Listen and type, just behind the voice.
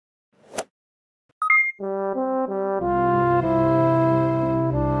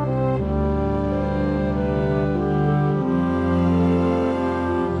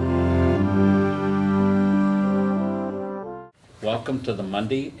Welcome to the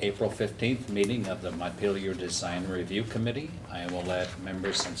Monday, April 15th meeting of the Montpelier Design Review Committee. I will let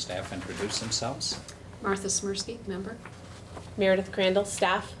members and staff introduce themselves. Martha Smirsky, member. Meredith Crandall,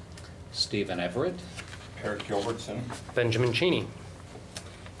 staff. Stephen Everett. Eric Gilbertson. Benjamin Cheney.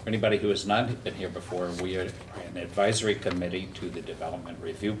 For anybody who has not been here before, we are an advisory committee to the Development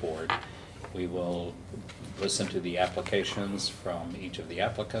Review Board. We will listen to the applications from each of the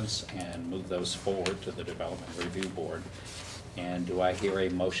applicants and move those forward to the Development Review Board. And do I hear a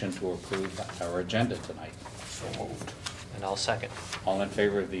motion to approve our agenda tonight? So moved. And I'll second. All in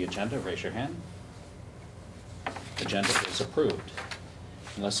favor of the agenda, raise your hand. Agenda is approved.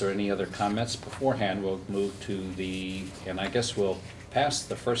 Unless there are any other comments beforehand, we'll move to the, and I guess we'll pass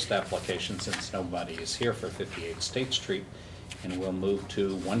the first application since nobody is here for 58 State Street, and we'll move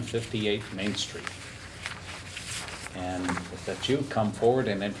to 158 Main Street. And if that's you, come forward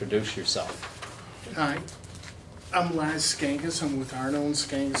and introduce yourself. Hi, I'm Laz Skangas. I'm with Arno and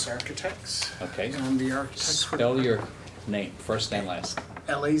Skangas Architects. Okay. I'm the architect. Spell your name, first and last.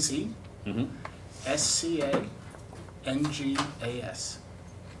 L-A-Z Mm-hmm. S-C-A-N-G-A-S.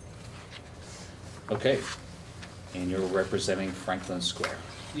 Okay. And you're representing Franklin Square.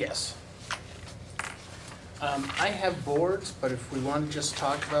 Yes. I have boards, but if we want to just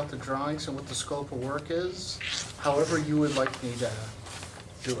talk about the drawings and what the scope of work is, however you would like me to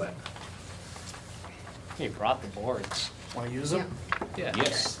do it. You brought the boards. Want to use them? Yeah.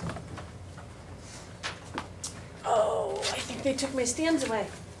 Yes. Oh, I think they took my stands away.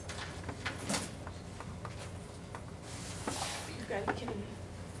 You gotta be kidding me.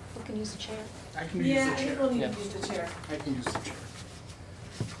 We can use a chair. I can use the chair. need Yeah. to use the chair. I can use the chair.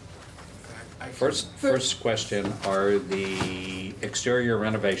 In fact, First question, are the exterior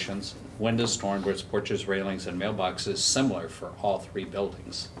renovations, windows, dormers, porches, railings, and mailboxes similar for all three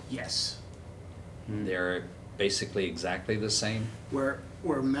buildings? Yes. They're basically exactly the same? We're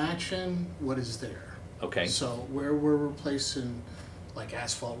matching what is there. Okay. So where we're replacing like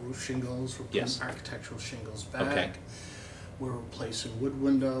asphalt roof shingles, we're putting Yes. architectural shingles back. Okay. We're replacing wood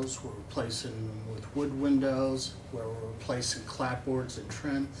windows, we're replacing them with wood windows, where we're replacing clapboards and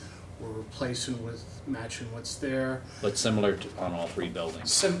trim, we're replacing with matching what's there. But similar to, on all three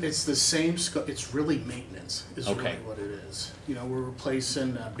buildings? It's the same scope, it's really maintenance is really Okay. what it is. You know, we're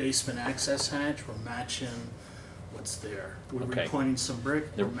replacing a basement access hatch, we're matching what's there. We're Okay. repointing some brick,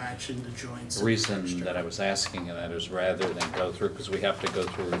 we're The- matching the joints. The and reason texture. that I was asking that is rather than go through, because we have to go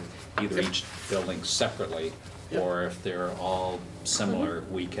through either each building separately, Yep. or if they're all similar,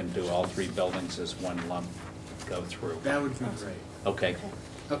 we can do all three buildings as one lump, go through. That would be great. Okay,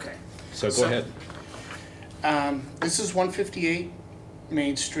 Okay. so go ahead. This is 158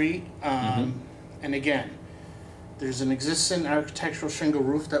 Main Street. And again, there's an existing architectural shingle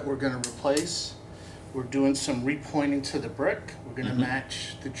roof that we're gonna replace. We're doing some repointing to the brick. We're gonna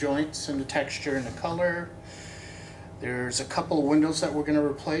match the joints and the texture and the color. There's a couple of windows that we're gonna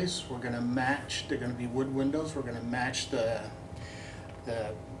replace. We're gonna match, they're gonna be wood windows. We're gonna match the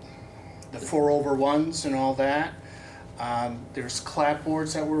 4/1s and all that. There's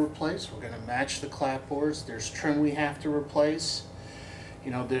clapboards that were replaced. We're gonna match the clapboards. There's trim we have to replace.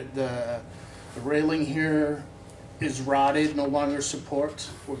 You know, the railing here is rotted, no longer supports.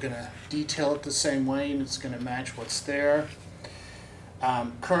 We're gonna detail it the same way and it's gonna match what's there.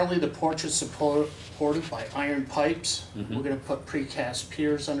 Currently the porch is supported by iron pipes. We're gonna put precast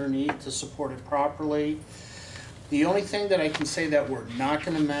piers underneath to support it properly. The only thing that I can say that we're not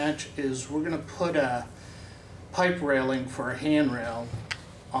gonna match is we're gonna put a pipe railing for a handrail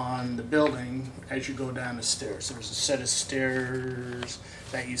on the building as you go down the stairs. There's a set of stairs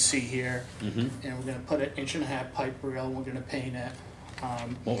that you see here, and we're gonna put an 1.5-inch pipe rail, and we're gonna paint it.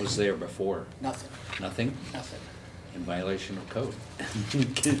 What was there before? Nothing, Nothing? nothing. In violation of code?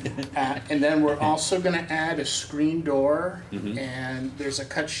 And then we're also gonna add a screen door, and there's a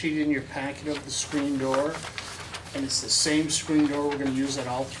cut sheet in your packet of the screen door, and it's the same screen door we're gonna use at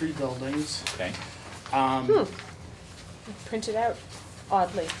all three buildings. Okay, Printed out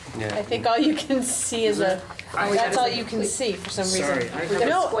oddly. Yeah. I think all you can see is a, Oh, that's all you can see for some reason. Sorry, I have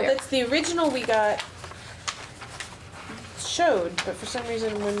No, square. that's the original we got showed, but for some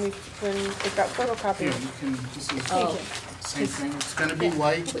reason when it got Here, photocopied. you can, this is Oh. same thing, it's gonna be Yeah.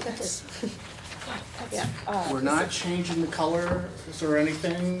 white. Yeah. We're not changing the colors or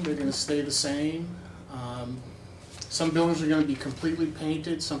anything, they're gonna stay the same. Some buildings are gonna be completely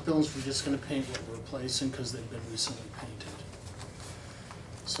painted, some buildings we're just gonna paint what we're replacing because they've been recently painted.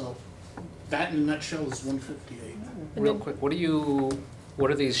 So, that in a nutshell is 158. Real quick, what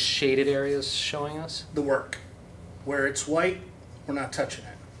are these shaded areas showing us? The work. Where it's white, we're not touching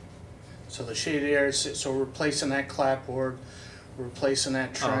it. So the shaded areas, so we're replacing that clapboard, We're replacing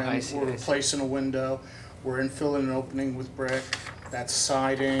that Oh, trim. I see, We're I see. replacing a window. We're infilling an opening with brick. That's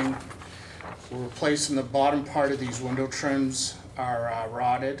siding. We're replacing the bottom part of these window trims are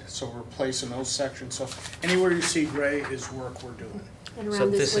rotted, so we're replacing those sections. So anywhere you see gray is work we're doing. And So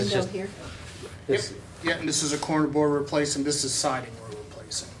around this this is window just- here? This, Yeah, and this is a corner board replacing. This is siding we're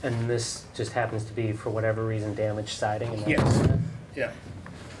replacing. And this just happens to be, for whatever reason, damaged siding? And Yes. that's- Yeah.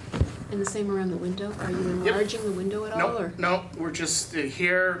 And the same around the window? Are you enlarging the window at all, No, or? no, we're just,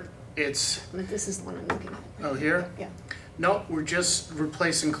 here, it's, But this is the one I'm looking at. oh, here? Yeah. No, we're just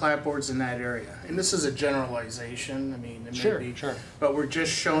replacing clapboards in that area. And this is a generalization, I mean, it may Sure, be. sure. But we're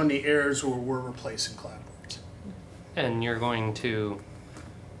just showing the areas where we're replacing clapboards. and you're going to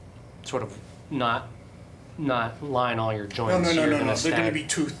sort of not line all your No, joints. no, no, You're no, gonna no, they're gonna stack- be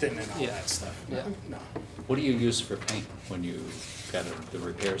too thin and all Yeah. that stuff. Yeah. No, What do you use for paint when you got the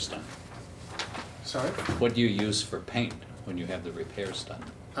repairs done? sorry? What do you use for paint when you have the repairs done?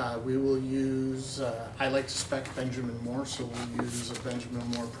 We will use, I like to spec Benjamin Moore, so we'll use a Benjamin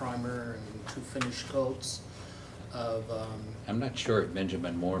Moore primer and 2 finish coats of, I'm not sure if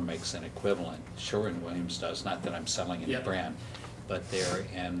Benjamin Moore makes an equivalent. Sherwin-Williams does, not that I'm selling any Yep. brand. But they're,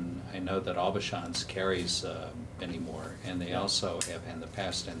 and I know that Aubuchon's carries Benny Moore, and they also have in the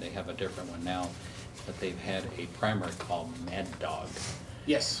past, and they have a different one now, but they've had a primer called Mad Dog.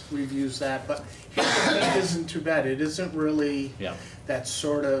 yes, we've used that, but the paint isn't too bad. It isn't really Yeah. that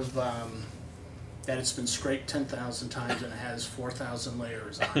sort of, that it's been scraped 10,000 times and it has 4,000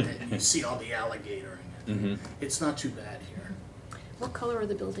 layers on it, and you see all the alligator in it. Mm-hmm. It's not too bad here. What color are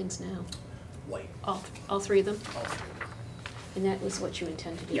the buildings now? White, All three of them? all 3 of them. And that was what you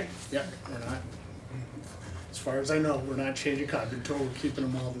intend to do? Yeah, yeah, we're not, as far as I know, we're not changing color. I've been told we're keeping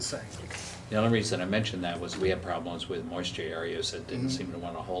them all the same. The only reason I mentioned that was we had problems with moisture areas that didn't Mhm. seem to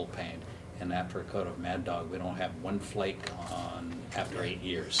want to hold paint. And after a coat of Mad Dog, we don't have one flake on after 8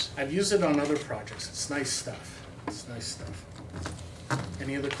 years. I've used it on other projects. It's nice stuff. It's nice stuff.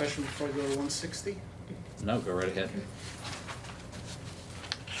 Any other questions before I go to 160? No, go right ahead.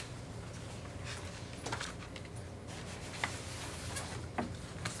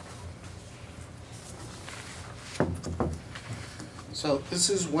 So this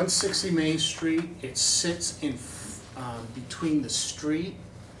is 160 Main Street. It sits in between the street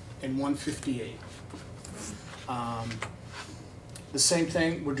and 158. The same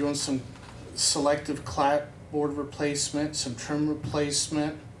thing, we're doing some selective clapboard replacement, some trim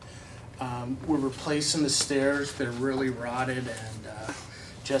replacement. We're replacing the stairs. They're really rotted and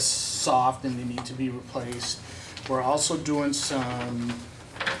just soft and they need to be replaced. We're also doing some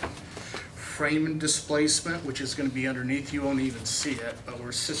frame and displacement, which is gonna be underneath, you won't even see it, but we're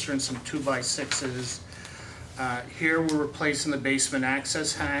sistering some 2x6s. Here we're replacing the basement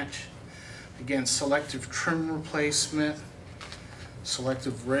access hatch. Again, selective trim replacement,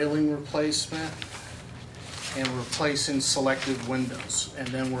 selective railing replacement, and we're replacing selective windows. And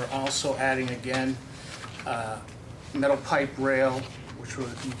then we're also adding again, metal pipe rail, which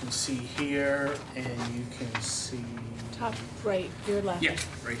you can see here, and you can see. Top right, your left. Yeah,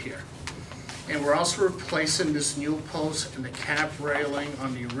 right here. And we're also replacing this new post and the cap railing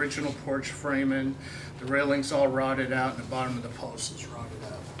on the original porch framing. The railing's all rotted out and the bottom of the post is rotted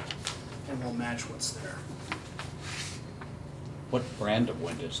out. And we'll match what's there. What brand of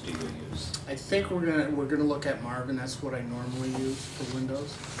windows do you use? I think we're gonna look at Marvin. That's what I normally use for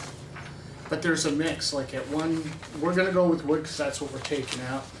windows. But there's a mix, like at one, we're gonna go with wood because that's what we're taking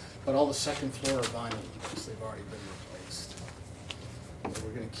out, but all the second floor are vinyl windows. They've already been replaced. So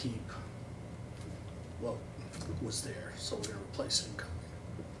we're gonna keep what was there, so we're gonna replace it and come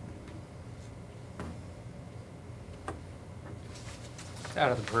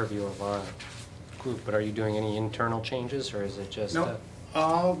Out of the purview of our group, but are you doing any internal changes, or is it just? No,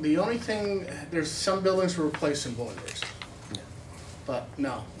 the only thing, there's some buildings we're replacing boilers. Yeah. But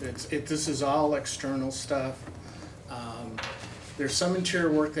no, this is all external stuff. There's some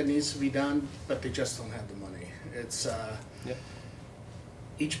interior work that needs to be done, but they just don't have the money. It's, Yep.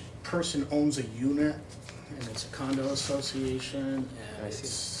 each person owns a unit, and it's a condo association, I and see.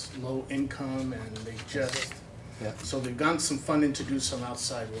 it's low income, and they just, Yeah. so they've gotten some funding to do some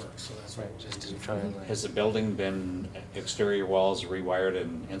outside work, so that's what Right, we're just to doing. try and like. Has the building been exterior walls rewired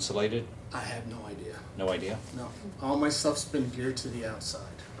and insulated? I have no idea, No idea? no. All my stuff's been geared to the outside,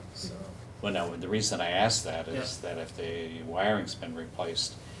 so. Well, no, the reason I ask that is Yeah. that if the wiring's been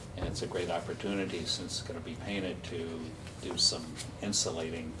replaced, and it's a great opportunity since it's gonna be painted to do some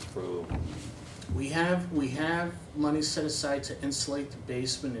insulating through. We have money set aside to insulate the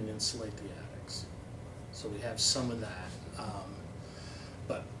basement and insulate the attics. So we have some of that,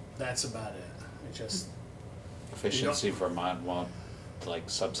 but that's about it. Efficiency Vermont won't like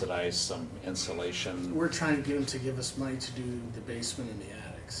subsidize some insulation? We're trying to get them to give us money to do the basement and the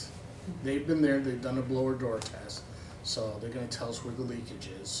attics. They've been there, they've done a blower door test, so they're gonna tell us where the leakage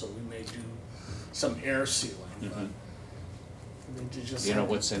is, so we may do some air sealing, but Mhm. they just. You know have-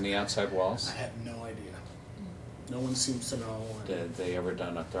 what's in the outside walls? I have no idea. No one seems to know. and Did they ever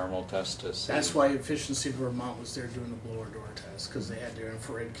done a thermal test to see? That's why Efficiency Vermont was there doing the blower door test, because they had their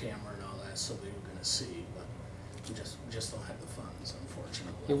infrared camera and all that, so they were gonna see, but we just don't have the funds,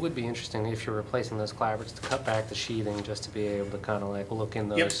 unfortunately. It would be interesting if you're replacing those clapboards to cut back the sheathing, just to be able to kind of like look in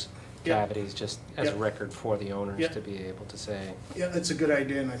those Yep. cavities, just as a Yep. record for the owners Yep. to be able to say. Yeah, that's a good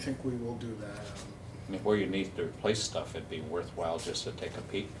idea, and I think we will do that. I mean, where you need to replace stuff, it'd be worthwhile just to take a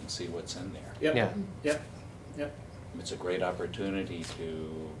peek and see what's in there. Yep, Yeah. yep, yep. It's a great opportunity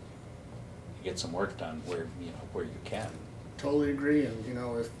to get some work done where, you know, where you can. Totally agree, and you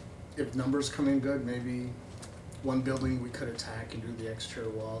know, if numbers come in good, maybe one building we could attack and do the exterior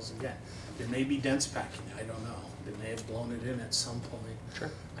walls again. There may be dense packing, I don't know. They may have blown it in at some point.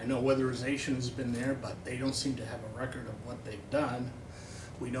 Sure. I know weatherization has been there, but they don't seem to have a record of what they've done.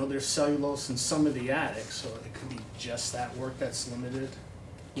 We know there's cellulose in some of the attics, so it could be just that work that's limited.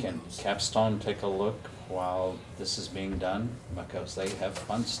 Who Can knows? Capstone take a look while this is being done? Because they have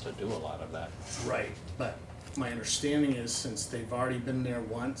funds to do a lot of that. Right, but my understanding is since they've already been there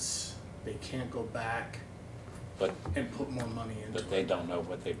once, they can't go back But, and put more money into it. but they don't know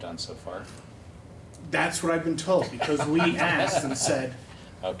what they've done so far? That's what I've been told, because we asked and said,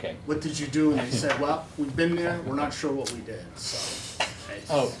 Okay. what did you do? And they said, well, we've been there, we're not sure what we did, so.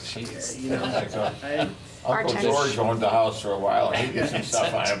 Oh, jeez. You know, Uncle Our George owned the house for a while, he did some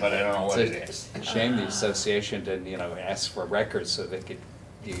stuff on it, but I don't know what it is. It's a shame the association didn't, you know, ask for records so they could,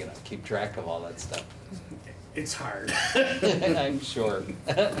 you know, keep track of all that stuff. it's hard. I'm sure.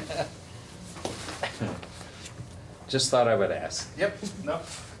 Just thought I would ask. Yep, no,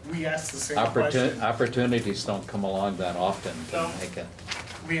 we asked the same question. Opportunities don't come along that often to No. make it.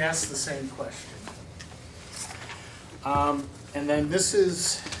 We asked the same question. And then this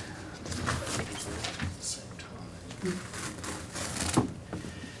is,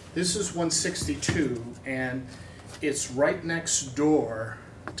 this is 162, and it's right next door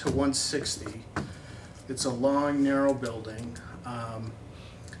to 160. It's a long, narrow building,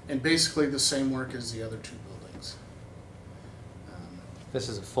 and basically the same work as the other two buildings. This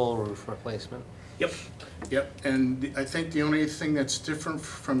is a full roof replacement. Yep, yep, and I think the only thing that's different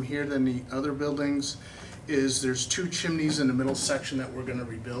from here than the other buildings is there's two chimneys in the middle section that we're gonna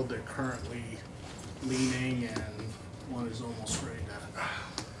rebuild. They're currently leaning and one is almost ready to,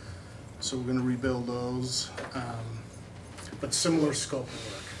 so we're gonna rebuild those, but similar scope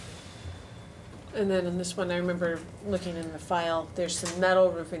of work. And then in this one, I remember looking in the file, there's some metal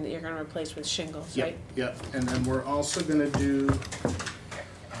roofing that you're gonna replace with shingles, right? Yep, and then we're also gonna do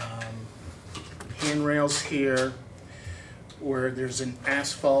handrails here where there's an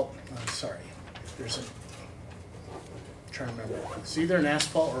asphalt, there's a, trying to remember, it's either an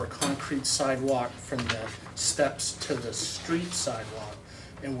asphalt or a concrete sidewalk from the steps to the street sidewalk,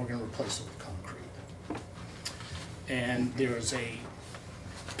 and we're gonna replace it with concrete. And there's a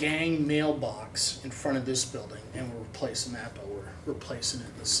gang mailbox in front of this building, and we're replacing that, but we're replacing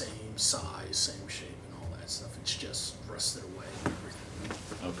it the same size, same shape and all that stuff. It's just rusted away and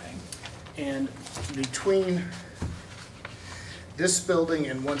everything. Okay. And between this building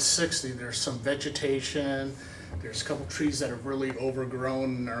and 160, there's some vegetation. There's a couple trees that have really overgrown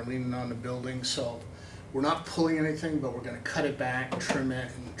and are leaning on the building. So we're not pulling anything, but we're gonna cut it back, trim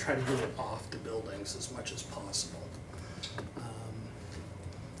it, and try to get it off the buildings as much as possible.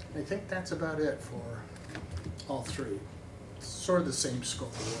 I think that's about it for all three. It's sort of the same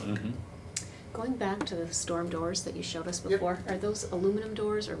scope of work. Mhm. Going back to the storm doors that you showed us Yep. before, are those aluminum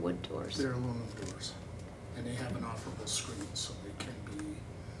doors or wood doors? They're aluminum doors, and they have an operable screen, so they can be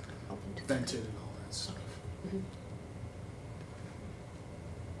Open to- vented and all that stuff. Mhm.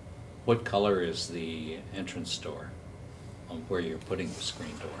 What color is the entrance door on where you're putting the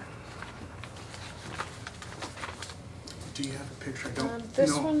screen door? Do you have a picture? I don't. This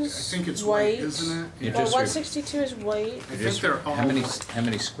no, one's I think it's white, white. isn't it? You Well, just one 162 is white. I think they're all. How many, white. how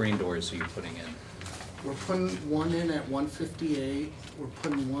many screen doors are you putting in? We're putting one in at 158. We're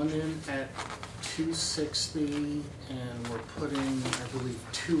putting one in at 260, and we're putting, I believe,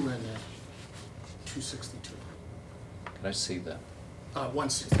 two in at 262. Can I see that?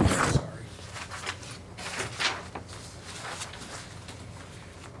 162. Sorry.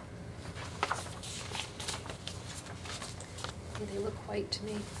 They look white to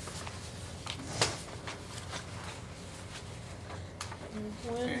me.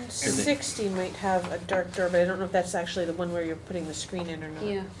 160 might have a dark door, but I don't know if that's actually the one where you're putting the screen in or not.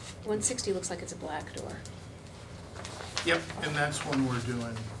 Yeah, 160 looks like it's a black door. Yep, and that's one we're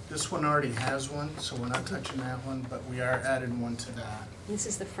doing. This one already has one, so we're not touching that one, but we are adding one to that. This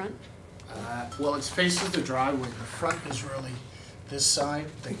is the front? Well, it faces the driveway. The front is really this side,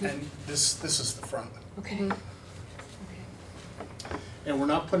 and this is the front. Okay. Mhm. Okay. And we're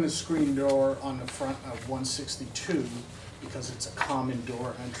not putting a screen door on the front of 162 because it's a common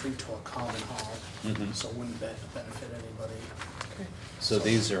door entry to a common hall. Mhm. So it wouldn't benefit anybody. Okay. So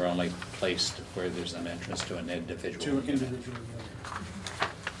these are only placed where there's an entrance to an individual To unit. individual unit.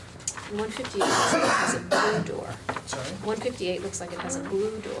 158 looks like it has a blue door. Sorry? 158 looks like it has a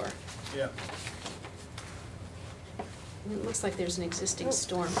blue door. Yeah. And it looks like there's an existing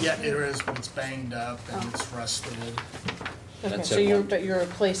storm. Yeah, it is, but it's banged up and it's rusted. Okay, That's so at one- but you're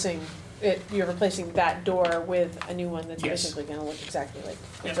replacing it, you're replacing that door with a new one that's Yes. basically gonna look exactly like,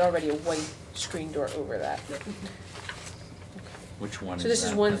 there's Yep. already a white screen door over that. Yep. Which one is So this is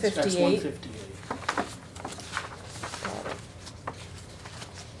that? 150. That's 58. 158. Got it.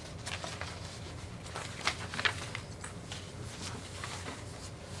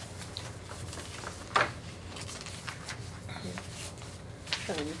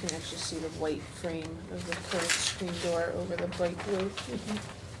 So you can actually see the white frame of the current screen door over the bright blue.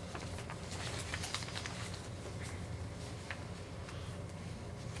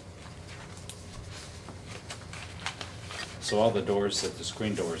 So all the doors that the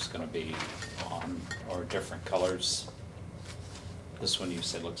screen door is gonna be on are different colors. This one you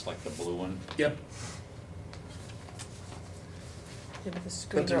said looks like the blue one. Yep. Yeah, but the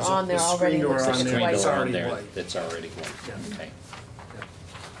screens are there's a- on there the already, screen door looks like on it's there, Screen white. it's door on already there, white. it's already white, Yeah. okay. Yep.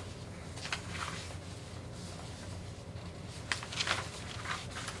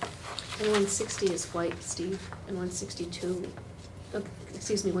 And 160 is white, Steve, and 162,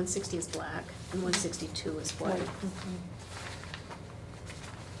 excuse me, 160 is black, and 162 is white. Mhm.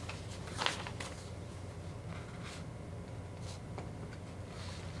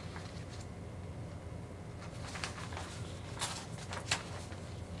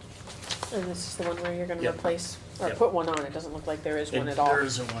 And this is the one where you're gonna Yep. replace, or Yep. put one on, it doesn't look like there is one at all. There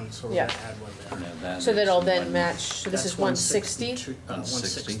isn't one, so we're Yeah. gonna add one there. And then So there's that'll then one- match, so this That's is 160?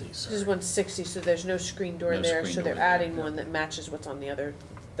 160, This is sorry. 160, so there's no screen door No there, screen so they're door there, adding yeah. one that matches what's on the other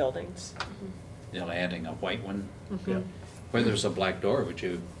buildings. You know, adding a white one. Yep. Where there's a black door, would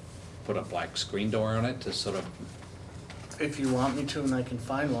you put a black screen door on it to sort of, If you want me to and I can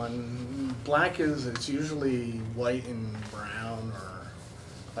find one, black it's usually white and brown, or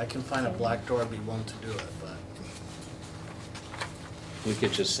if I can find a black door, I'd be willing to do it, but. we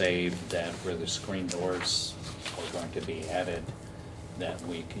could just say that where the screen doors are going to be added, that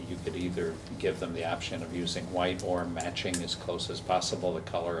you could either give them the option of using white or matching as close as possible the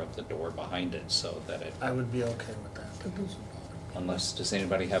color of the door behind it, so that it, I would be okay with that. That doesn't bother me. unless, does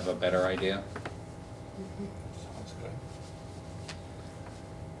anybody have a better idea? Sounds good.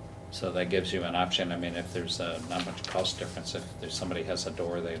 So that gives you an option, I mean, if there's not much cost difference, if there's somebody has a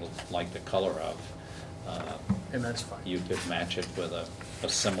door they like the color of, And that's fine. you could match it with a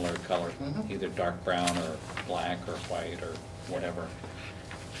similar color, Mhm. either dark brown or black or white or whatever,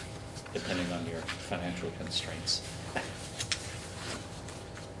 depending on your financial constraints.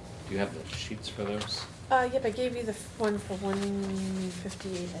 Do you have the sheets for those? Yep, I gave you the one for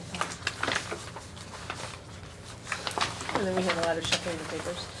 158, I thought. And then we have a lot of shuffling of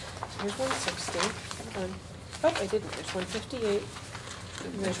papers. So here's 160, hold on. Oh, I didn't, there's 158,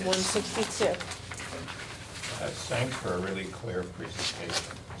 and there's 162. Thanks for a really clear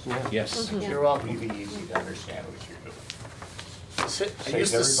presentation. Yes. Mhm. You're welcome. Really easy to understand what you're doing. I Saves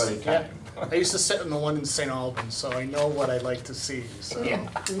used to s- everybody yeah, time. I used to sit in the one in St. Albans, so I know what I like to see, so. Yeah.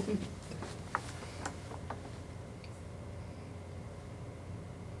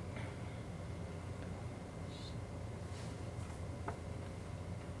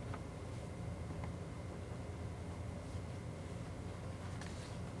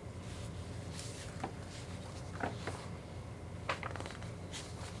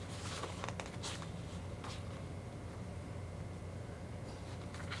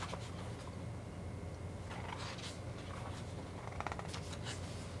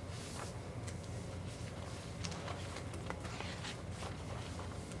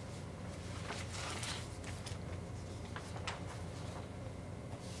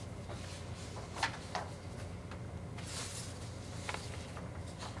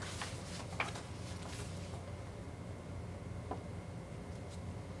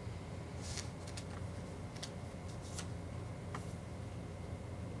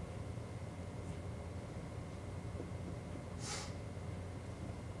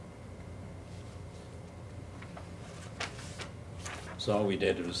 So all we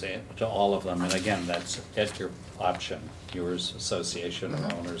did was add to all of them, and again, that's at your option, yours association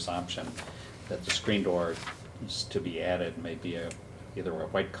or owner's option, that the screen door is to be added may be either a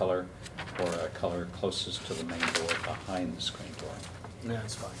white color or a color closest to the main door behind the screen door. Yeah,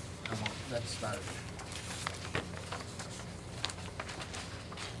 that's fine. That's not.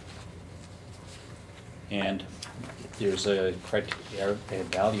 And there's a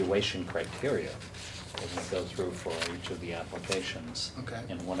evaluation criteria that we go through for each of the applications. Okay.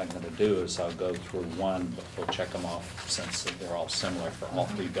 And what I'm gonna do is I'll go through one, but we'll check them off since they're all similar for all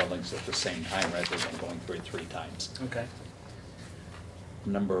three buildings at the same time rather than going through it 3 times. Okay.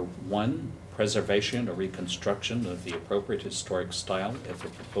 Number 1, preservation or reconstruction of the appropriate historic style if the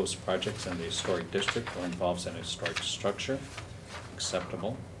proposed project's in the historic district or involves an historic structure,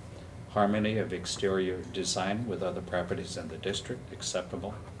 acceptable. Harmony of exterior design with other properties in the district,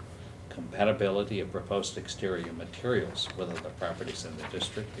 acceptable. Compatibility of proposed exterior materials with other properties in the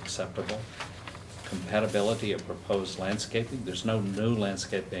district, acceptable. Compatibility of proposed landscaping, there's no new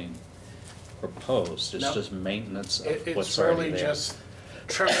landscaping proposed, it's No. just maintenance of It's what's already really there. just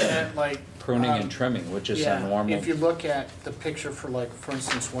trimming it like. Pruning and trimming, which is a Yeah, normal. if you look at the picture for like, for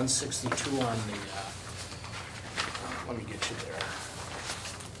instance, 162 on the, let me get you there.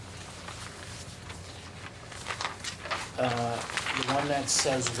 The one that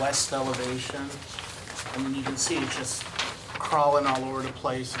says west elevation, I mean, you can see it's just crawling all over the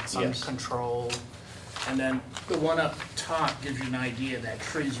place, it's Yes. uncontrolled. And then the one up top gives you an idea, that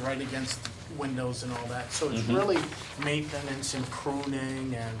tree's right against the windows and all that. So it's Mhm. really maintenance and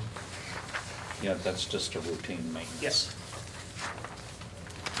pruning and, Yeah, that's just a routine maintenance. yes.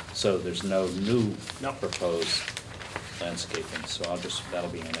 So there's no new No. proposed landscaping, so that'll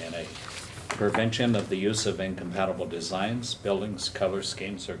be an NA. Prevention of the use of incompatible designs, buildings, color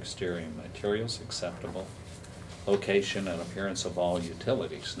schemes, or exterior materials, acceptable. Location and appearance of all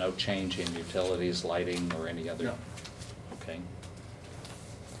utilities, no change in utilities, lighting, or any other. No. Okay.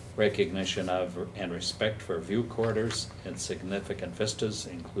 Recognition of and respect for view corridors and significant vistas,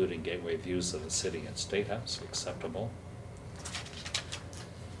 including gateway views of the city and state house, acceptable.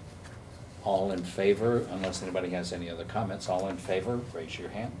 All in favor, unless anybody has any other comments, all in favor, raise your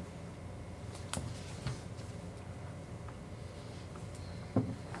hand.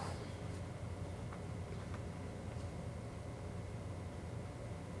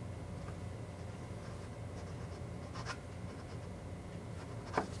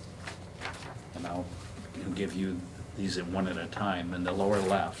 And I'll give you these at one at a time. In the lower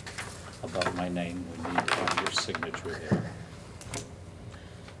left, above my name, we need to have your signature there.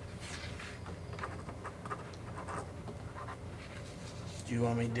 Do you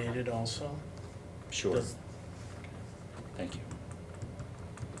want me dated also? Sure. Does- Thank you.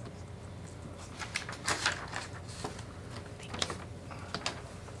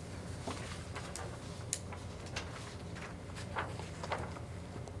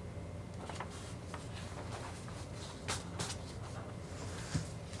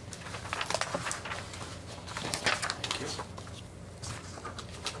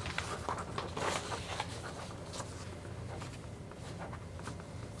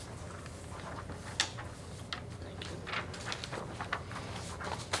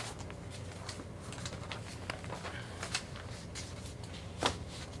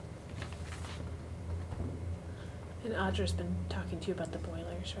 And Audra's been talking to you about the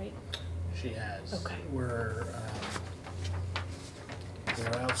boilers, right? She has. Okay. We're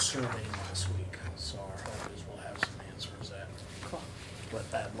out surveying last week, so our hope is we'll have some answers at Cool. what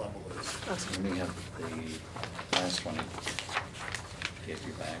that level is. Awesome. Let me have the last one I gave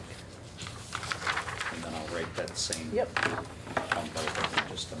you back. And then I'll write that same. Yep. On both in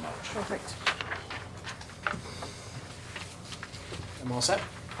just a moment. Perfect. I'm all set?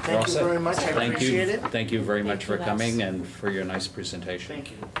 You're all Thank you set. very much, I Thank you. appreciate it. Thank you very Thank much you, for coming Les. and for your nice presentation.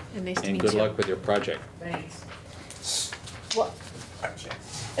 Thank you. And nice to meet And you. good luck with your project, Thanks. Well,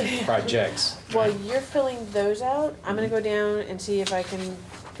 projects. while you're filling those out, I'm gonna go down and see if I can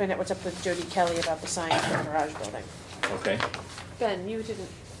find out what's up with Jody Kelly about the sign for the garage building. Okay. Ben, you didn't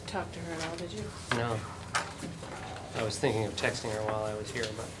talk to her at all, did you? No. I was thinking of texting her while I was here,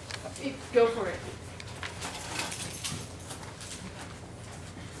 but Go for it.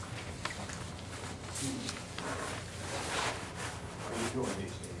 How are you doing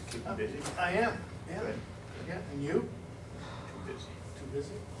these days? Keeping busy? I am, yeah. Good. Yeah, and you? Too busy. Too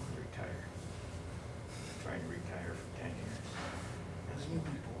busy? Retire. Trying to retire for 10 years. As you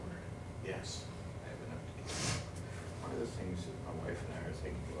be bored. Yes, I have enough to do. One of the things that my wife and I are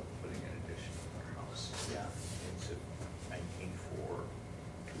thinking about putting an addition to our house. Yeah. It's a 1904,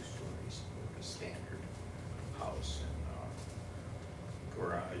 2 stories, a standard house, and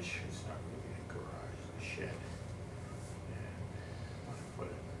garage, it's not really a garage, it's a shed. And I want to put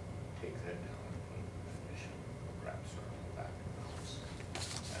it, take that down and put an addition, wraps around the back of the house.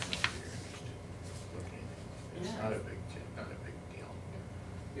 I don't know if you're interested in looking at it. It's Yeah. not a big, not a big deal.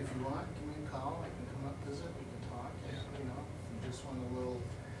 If you want, give me a call, I can come up visit, we can talk, Yeah. you know, if you just want a little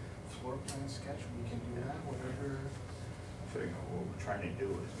floor plan sketch, we can do that, whatever. I figure what we're trying to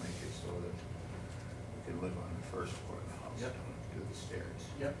do is make it so that we can live on the first floor of the house. Yep. Don't have to do the stairs.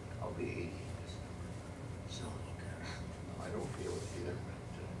 Yep. I'll be 80 in December. So, okay. No, I don't feel it either,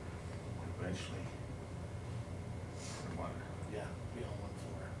 but eventually, I want to Yeah, be on one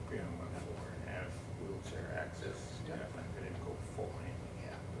floor. be on one floor and have wheelchair access. Yep. I'm not gonna go full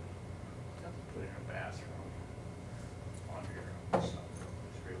handicap, Yep. but put in a bathroom, laundry room, stuff.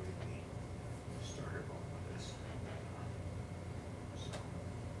 It's really the starter point with this. So,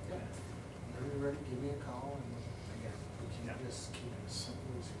 Yeah. Whenever you're ready, give me a call, and again, we can Yeah. just keep it as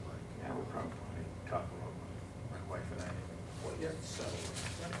simple as you like. yeah, we'll probably talk about my wife and I, what Yep. it's settled.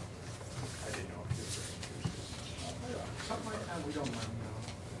 Yep. I didn't know if you were interested. Something like that, we don't mind, you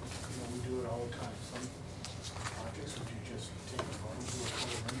know, we do it all the time, some projects, would you just take a photo, do a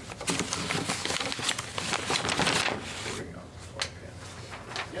photo render? Putting on the floor,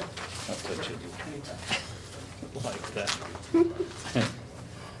 yeah. Yep. That's what you do. Anytime. Like that.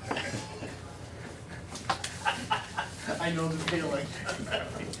 I know the feeling.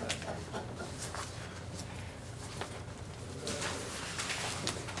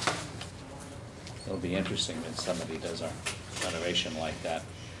 It'll be interesting when somebody does a renovation like that,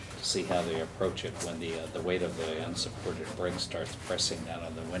 to see how they approach it when the weight of the unsupported brick starts pressing down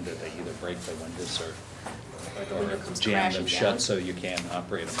on the window. They either break the windows Or the window comes jam them crashing shut down. so you can't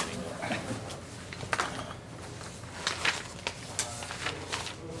operate them anymore.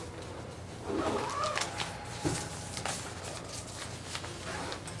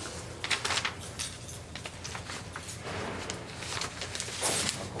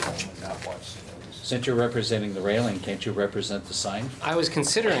 I'll go home and not watch the news. Since you're representing the railing, can't you represent the sign? I was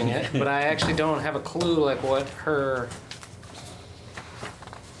considering it, but I actually don't have a clue like what her.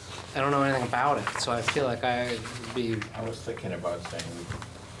 I don't know anything about it, so I feel like I would be. I was thinking about saying,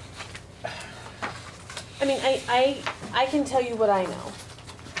 I mean, I can tell you what I know,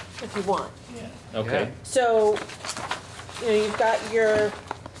 if you want. Okay. Yeah. So, you know, you've got your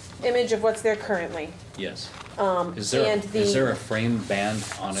image of what's there currently. Yes. And Is there a frame band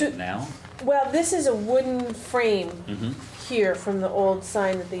on So- it now? Well, this is a wooden frame Mm-hmm. here from the old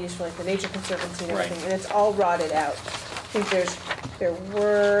sign that they used for like the Nature Conservancy and Right. everything, and it's all rotted out. I think there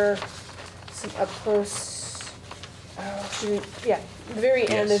were some up close, yeah, the very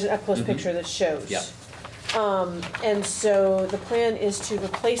end, there's an up close Mhm. picture that shows. Yeah. And so the plan is to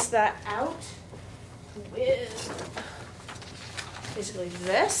replace that out with basically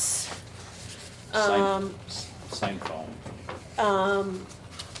this. Sign foam.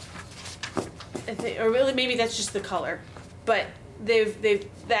 I think, or really maybe that's just the color, but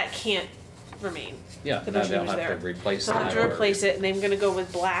that can't remain. Yeah, The now vision they'll was have there. to replace So I'll have that to or- replace it, and I'm gonna go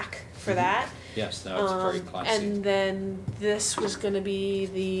with black for that. Yes, no, it's very classy. And then this was gonna be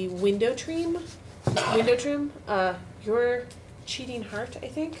the window trim. Your cheating heart, I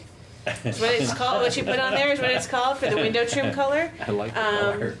think. Is what it's called. What you put on there is what it's called for the window trim color. I like the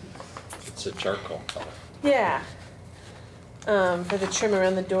color. It's a charcoal color. Yeah. For the trim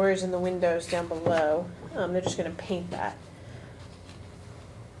around the doors and the windows down below. They're just gonna paint that.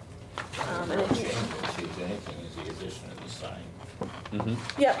 And no it- change, see if anything is the addition of the sign.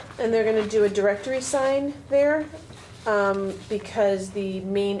 Mm-hmm. Yep, and they're gonna do a directory sign there, because the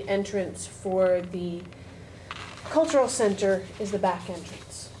main entrance for the cultural center is the back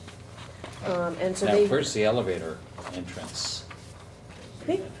entrance. And so Now, they, where's the elevator entrance?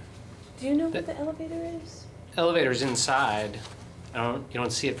 do you know what the elevator is? Elevator's inside. You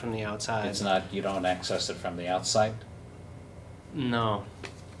don't see it from the outside. It's not, you don't access it from the outside? No.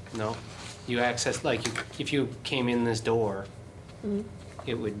 You access, like, if you came in this door, Mhm.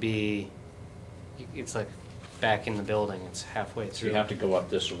 it would be, it's like back in the building, it's halfway So through. you have to go up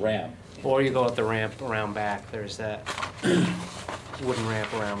this ramp. Or you go up the ramp around back, there's that wooden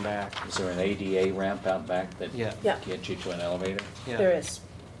ramp around back. Is there an ADA ramp out back that Yeah. Yeah. gets you to an elevator? Yeah. There is.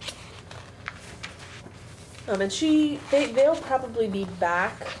 And they'll probably be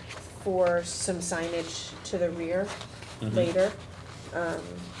back for some signage to the rear Mhm. later.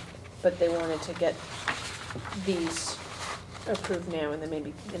 But they wanted to get these approved now and then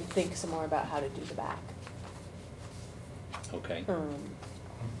maybe and think some more about how to do the back. Okay. Um,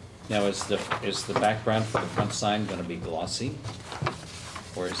 Now, is the background for the front sign gonna be glossy?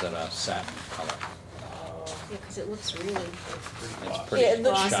 Or is it a satin color? Yeah, because it looks really, It's Yeah, pretty it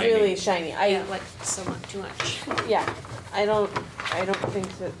looks shiny. really shiny. yeah, like so much, too much. Yeah, I don't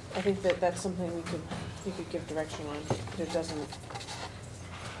think that, I think that that's something we could give direction on, but it doesn't.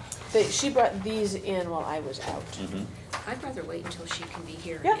 She brought these in while I was out. Mhm. I'd rather wait until she can be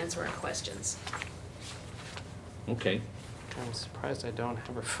here Yeah. and answer our questions. Okay, I'm surprised I don't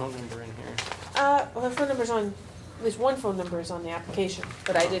have her phone number in here. Well, her phone number's on, at least one phone number is on the application,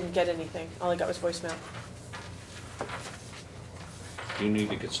 but I didn't get anything. All I got was voicemail. do you need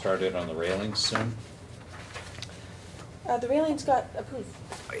to get started on the railings soon? The railings got approved.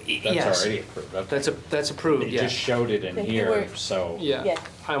 That's already approved, okay. That's approved, It yeah. just showed it in Thank you, here, Lord. so. Yeah, Yeah.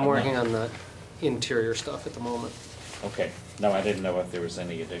 I'm working on the interior stuff at the moment. Okay, no, I didn't know if there was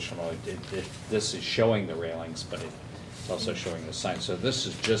any additional, this is showing the railings, but it's also showing the sign, so this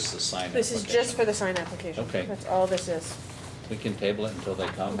is just the sign application. This is just for the sign application. Okay. That's all this is. We can table it until they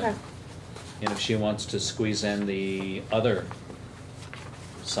come. Okay. And if she wants to squeeze in the other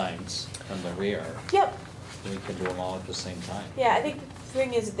signs from the rear, Yep. we can do them all at the same time. Yeah, I think the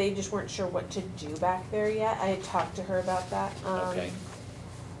thing is that they just weren't sure what to do back there yet. I had talked to her about that. Okay,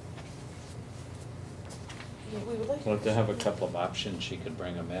 Yeah, we would like. well, if they have a couple of options, she could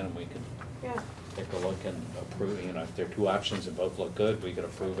bring them in and we could Yeah. take a look and approve, you know, if there are two options and both look good, we could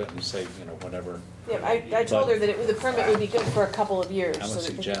approve it and say, you know, whatever. Yeah, I told her that the permit would be good for a couple of years. I so would that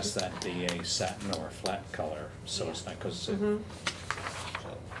they suggest could- that be a satin or a flat color, so it's not, because Mhm.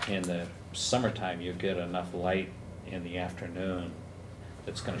 in the summertime, you get enough light in the afternoon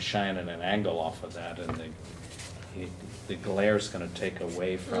that's gonna shine at an angle off of that, and the glare's gonna take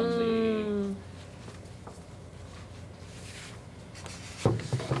away from Mm.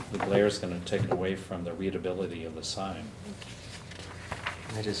 the glare's gonna take away from the readability of the sign.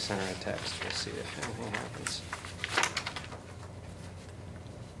 I just sent her a text, we'll see if anything happens.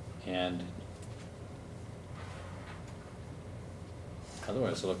 And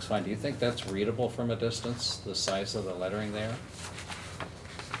otherwise, it looks fine. Do you think that's readable from a distance, the size of the lettering there?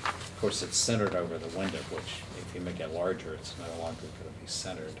 Of course, it's centered over the window, which if you make it larger, it's no longer gonna be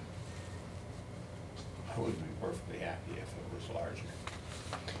centered. I would be perfectly happy if it was larger.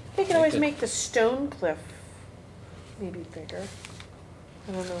 They could always Make it- make the stone cliff maybe bigger.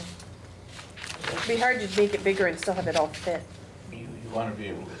 I don't know. It'd be hard to make it bigger and still have it all fit. You wanna be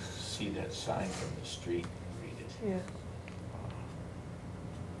able to see that sign from the street and read it. Yeah.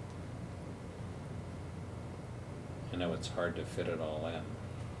 I know it's hard to fit it all in.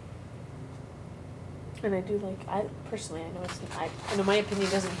 And I do like, I personally, I know it's, I know my opinion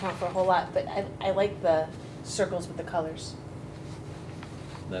doesn't count for a whole lot, but I like the circles with the colors.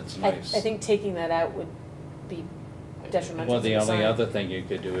 That's I nice. think taking that out would be detrimental Well, to the the only sign. other thing you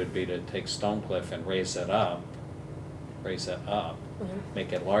could do would be to take Stonecliff and raise it up, Mhm.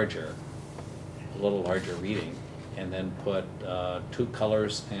 make it larger, a little larger reading, and then put two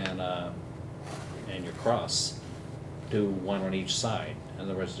colors and your cross. Do one on each side. In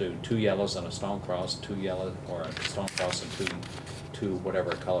other words, do two yellows and a stone cross, two yellow, or a stone cross and two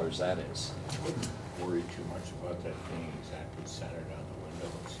whatever colors that is. I wouldn't worry too much about that being exactly centered on the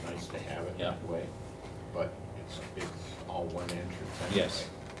window. It's nice to have it Yeah. that way, but it's all one entrance anyway. Yes.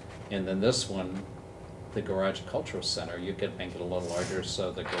 And then this one, the Garage Cultural Center, you could make it a little larger,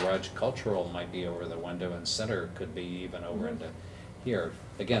 so the Garage Cultural might be over the window and center could be even over into here.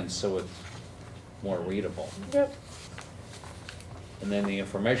 Again, so it's more readable. Yep. And then the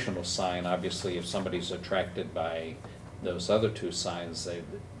informational sign, obviously, if somebody's attracted by those other two signs,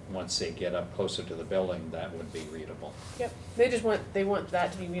 once they get up closer to the building, that would be readable. Yep. They want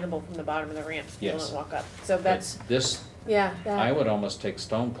that to be readable from the bottom of the ramp, so people Yes. don't walk up. So that's, But this, yeah, that. I would almost take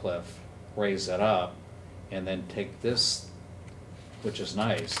Stonecliff, raise it up, and then take this, which is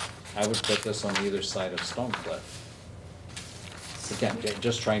nice, I would put this on either side of Stonecliff. Again,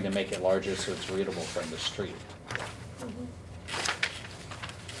 just trying to make it larger so it's readable from the street.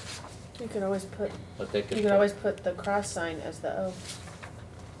 You could always put, But they could. you could always put the cross sign as the O.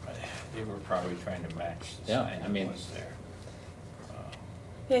 They were probably trying to match the Yeah, sign I that mean- was there.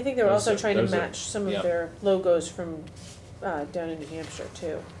 Yeah, I think they were Those also are- trying to those are- match some yeah. of their logos from, down in New Hampshire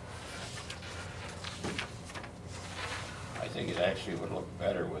too. I think it actually would look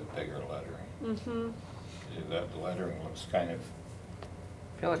better with bigger lettering. Mm-hmm. The lettering looks kind of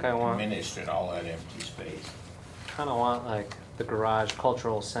I feel like I want, diminished in all that empty space. kinda want like the Garage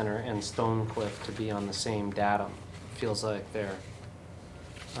Cultural Center and Stonecliff to be on the same datum. Feels like they're,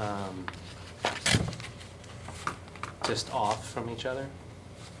 just off from each other.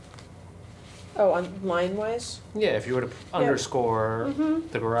 Oh, on line wise? Yeah, if you were to underscore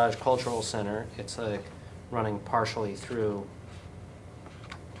Mhm. the Garage Cultural Center, it's like running partially through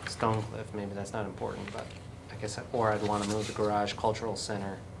Stonecliff. Maybe that's not important, but guess, or I'd wanna move the garage cultural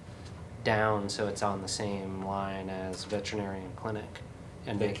center down so it's on the same line as veterinarian clinic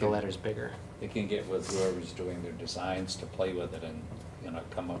and They make the can- letters bigger. You can get with whoever's doing their designs to play with it and,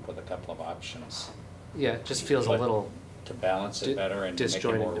 come up with a couple of options. Yeah, it just feels a But little, to balance di- it better and make it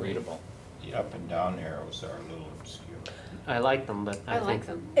disjointed more to me. readable. The up and down arrows are a little obscure. I like them, but I I like think,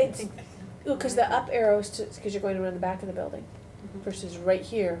 them. It's- I Because the up arrows, because you're going around the back of the building Mhm. versus right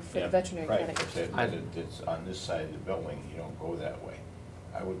here for Yeah, the veterinary Right, clinic. but I- it's on this side of the building, you don't go that way.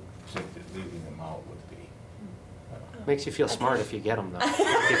 I would think that leaving them out would be. makes you feel smart if you get them though.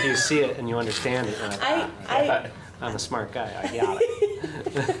 Like, if you see it and you understand it, you're like, I'm a smart guy, I got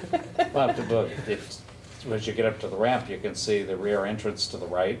it. Well, as you get up to the ramp, you can see the rear entrance to the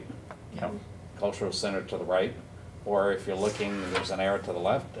right, Yeah, cultural center to the right, or if you're looking, there's an arrow to the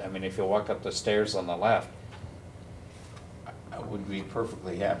left. I mean, if you walk up the stairs on the left, I would be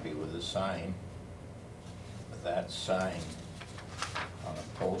perfectly happy with a sign, that sign on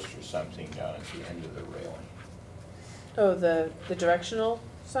a post or something down at the end of the railing. Oh, the directional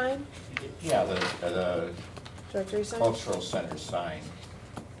sign, Yeah, the directory sign? cultural center sign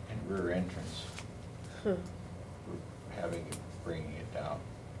and rear entrance, Huh. having, bringing it down.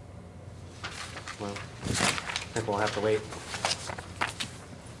 Well, I think we'll have to wait.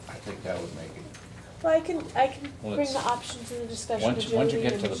 I think that would make it, Well, I can Well, bring it's- the options in the discussion to once you Jody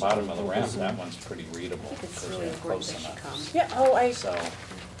get and to the she bottom can of the focus ramp, on- that one's pretty readable, I think it's because really they're important close they should come. enough. Yeah, oh, I, So,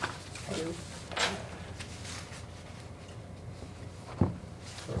 Do.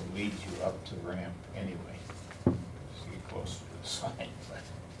 sort of leads you up to the ramp anyway, so you get closer to the sign, but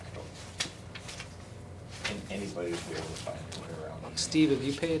I don't, anybody would be able to find their way around it. Steve, have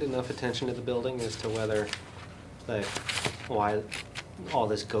you paid enough attention to the building as to whether, like, why all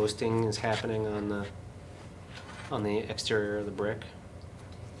this ghosting is happening on the exterior of the brick?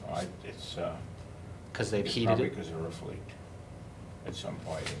 It's, Because they've it's heated probably it? because of roof leaked. At some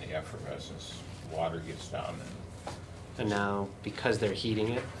point in the effervescence, water gets down And now, because they're heating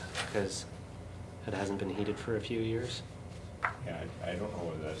it, because it hasn't been heated for a few years? yeah, I don't know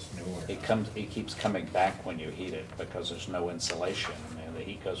whether that's new or not. it keeps coming back when you heat it, because there's no insulation, and the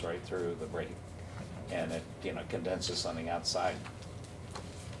heat goes right through the brick, and it, condenses on the outside.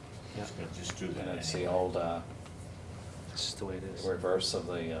 It's gonna just do that And it's the anyway. old, It's just the way it is. reverse of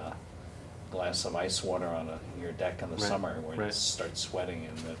the glass of ice water on your deck in the Right, summer, where it right. starts sweating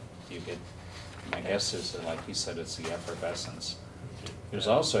and that you get, my guess is that, like you said, it's the effervescence. There's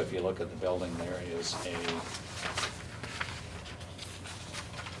also, if you look at the building, there is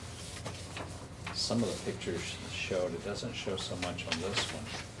some of the pictures showed, it doesn't show so much on this one.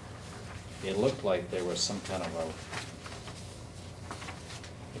 It looked like there was some kind of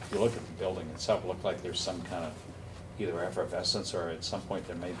if you look at the building itself, it looked like there's some kind of either effervescence, or at some point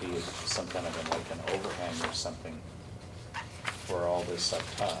there may be some kind of like an overhang or something for all this up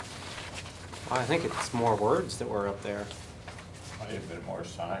top. I think it's more words that were up there. Might have been more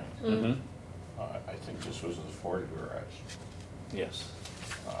signs. Mm-hmm. I think this was the Ford garage. Yes.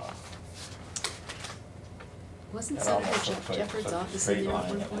 Uh, Wasn't It Senator almost looks like Jefford's such a office in straight there at line.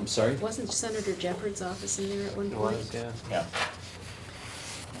 one point? I'm sorry? Wasn't Senator Jefford's office in there at one It point? was, yeah. Yeah,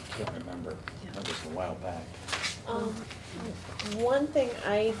 I can't remember. That was a while back. One thing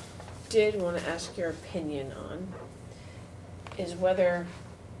I did want to ask your opinion on is whether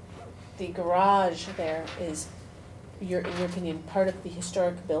the garage there is, in your opinion, part of the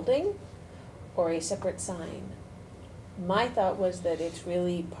historic building or a separate sign? My thought was that it's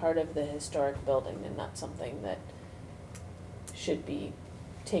really part of the historic building and not something that should be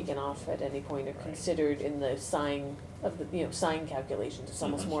taken off at any point or Right. considered in the sign of the, sign calculations. It's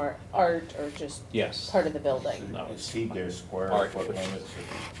almost Mhm. more art or just Yes. part of the building. No, exceed their square Art. foot limits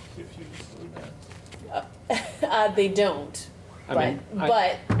if you include that. They don't, I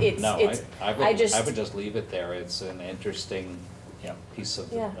but, mean, No, it's, I I just. would just leave it there. It's an interesting Yeah. piece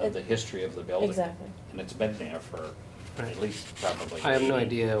of Yeah, the history of the building. Exactly. And it's been there for at least probably I have no 80.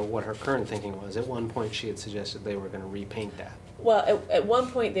 idea what her current thinking was. At one point, she had suggested they were gonna repaint that. Well, at one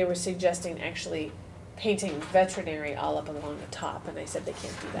point, they were suggesting actually painting veterinary all up along the top, and I said they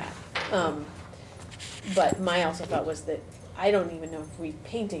can't do that. But my also thought was that I don't even know if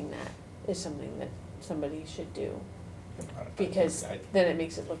repainting that is something that somebody should do, because then it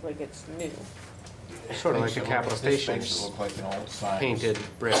makes it look like it's new. Sort of like a Capitol This Station, makes it look like an old sign. painted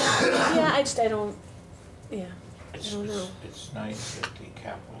brick. Yeah, I don't, yeah, I It's, don't know. it's nice that the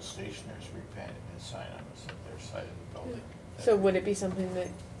Capitol Stationers repainted the sign on their side of the building. So would it be something that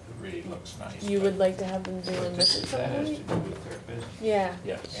It really looks nice. you but- would like to have them do but in this at some That has to point? do with their business. Yeah,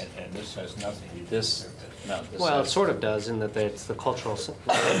 Yes. And this has nothing to do with This, their business. no, this Well, it has- sort of does in that it's the cultural,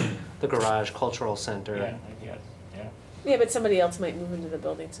 the garage cultural center. Yeah, I get it. Yeah, but somebody else might move into the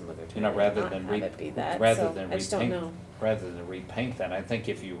building some other time. You know, and rather not than have it be that, rather so than I just don't repaint, know. rather than repaint that, I think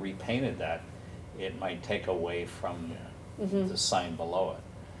if you repainted that, it might take away from Mhm. the sign below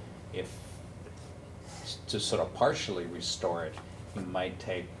it. If, to sort of partially restore it, you might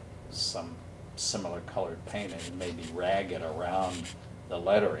take some similar colored paint and maybe rag it around the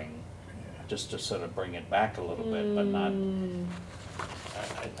lettering, just to sort of bring it back a little bit, but not, Mm.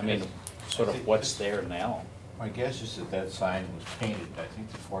 I mean, sort of what's there now. My guess is that that sign was painted, I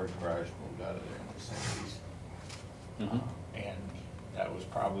think the Ford garage moved out of there in the seventies. Mhm. And that was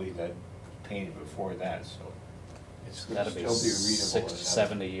probably that painted before that, so it's It's gonna gotta be still be readable. 60, enough.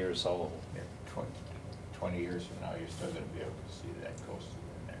 70 years old. Yeah, 20 years from now, you're still gonna be able to see that ghost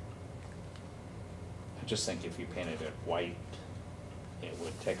in there. I just think if you painted it white, it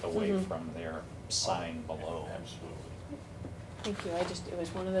would take away Mhm. from their sign below. Absolutely. Thank you, it was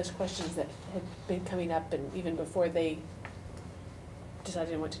one of those questions that had been coming up, and even before they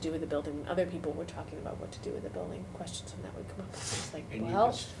decided what to do with the building, other people were talking about what to do with the building, questions, and that would come up, so it's like, And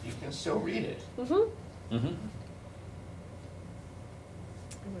well. you can still read it. Mm-hmm, Mm-hmm.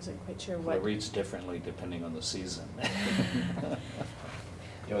 I wasn't quite sure Well, what. it reads differently depending on the season.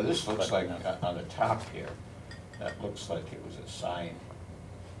 You know, this looks But, like, on the top here, that looks like it was a sign,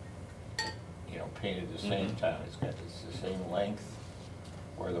 you know, painted the same Mhm. time. It's the same length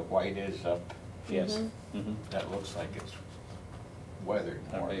where the white is up. Yes. Mhm. Mm-hmm. That looks like it's weathered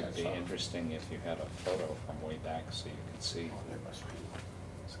That more, may that's be all. interesting if you had a photo from way back so you could see Oh, there must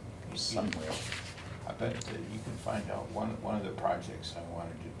be. somewhere. I bet that you can find out, one of the projects I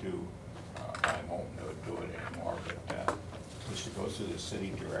wanted to do, I won't do it anymore, but was to go through the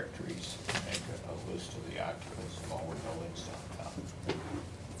city directories and make a list of the occupants of all the buildings downtown.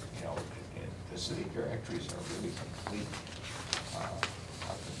 You know, the city directories are really complete up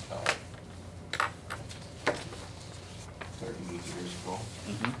until 38 years ago.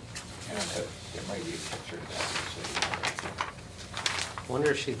 Mhm. And I bet there might be a picture of that in the city directory. I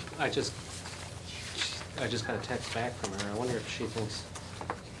wonder if I just got a text back from her. I wonder if she thinks,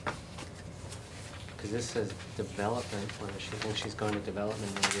 because this says development, whether she thinks she's going to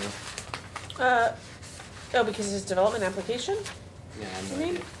development review. Oh, because it's development application? Yeah, I have You no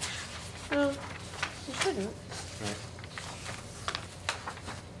mean? idea. No, you shouldn't, Right.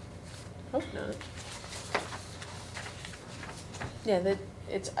 hope not. Yeah,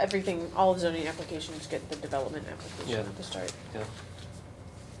 it's everything, all zoning applications get the development application Yeah. at the start. Yeah.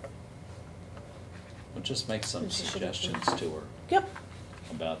 We'll just make some And she should have- suggestions to her Yep.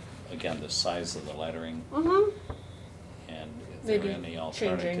 about, again, the size of the lettering Mm-hmm. and if there are Maybe any changing.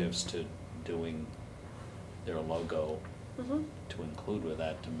 alternatives to doing their logo Mm-hmm. to include with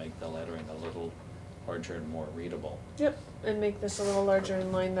that to make the lettering a little larger and more readable. Yep, and make this a little larger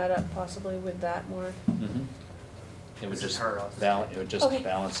and line that up possibly with that more. Mm-hmm. It would This is just her office. it would just Okay.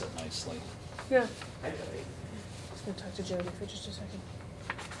 balance it nicely. Yeah. Just gonna talk to Jody for just a second.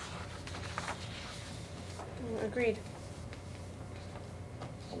 Agreed.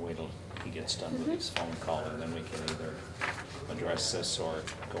 I'll wait till he gets done with his phone call and then we can either address this or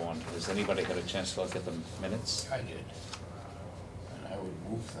go on. Has anybody had a chance to look at the minutes? I did, and I would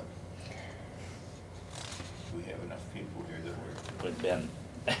move them. We have enough people here that we're. With Ben.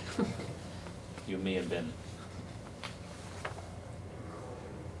 You, me, and Ben.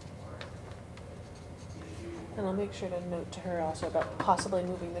 And I'll make sure to note to her also about possibly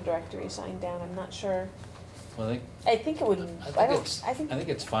moving the directory sign down. I'm not sure. Well, I think it would, I think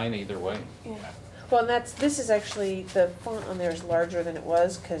it's fine either way. yeah. Well, and this is actually, the font on there is larger than it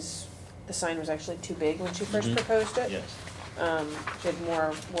was, cause the sign was actually too big when she first Mhm. proposed it. Yes. She had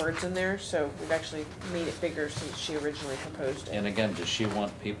more words in there, so we've actually made it bigger since she originally proposed it. And again, does she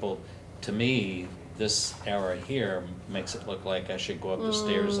want people, to me, this arrow here makes it look like I should go up the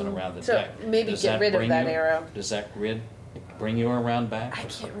stairs and around the So deck. maybe Does get that rid of bring that you- arrow. Does that bring you around back? I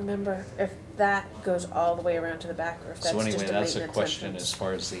can't remember if that goes all the way around to the back or if that's So just a anyway, maintenance that's a question entrance. as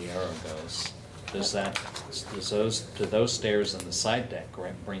far as the arrow goes. Do those stairs in the side deck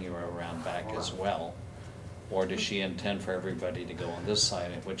bring you around back as well? Or does she intend for everybody to go on this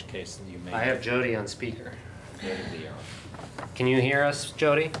side, in which case you may I have Jody on speaker. get rid of the arrow? Can you hear us,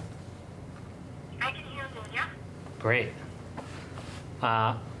 Jody? I can hear you, yeah? Great.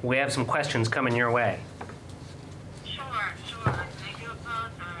 We have some questions coming your way. Sure. I do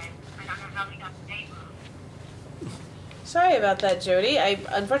apologize. I don't know how we got the date wrong. Sorry about that, Jody.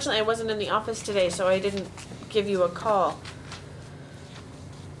 Unfortunately I wasn't in the office today, so I didn't give you a call.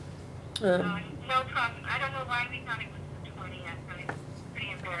 No problem. I don't know why we thought it was the 20th, but I'm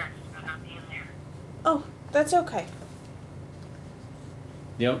pretty embarrassed about not being there. Oh, that's okay.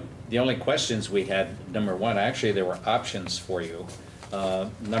 You know, The only questions we had, number one, actually, there were options for you.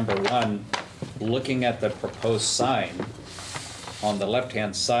 Number one, looking at the proposed sign, on the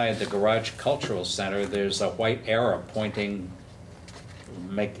left-hand side, the Garage Cultural Center, there's a white arrow pointing,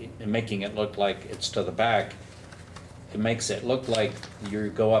 making it look like it's to the back. It makes it look like you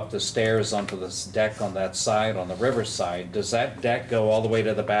go up the stairs onto this deck on that side, on the river side. Does that deck go all the way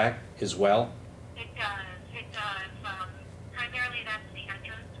to the back as well? It does. Primarily that's the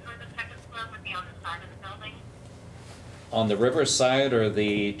entrance for the second floor would be on the side of the building. On the river side or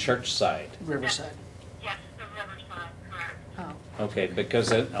the church side? Riverside. Yes, the riverside, correct. Oh, Okay,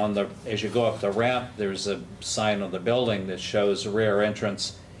 because as you go up the ramp, there's a sign on the building that shows rear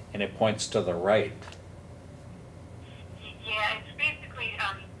entrance, and it points to the right. Yeah, it's basically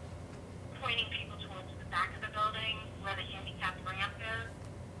pointing people towards the back of the building where the handicapped ramp is.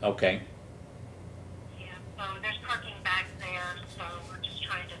 Okay, Yeah, so there's parking back there, so we're just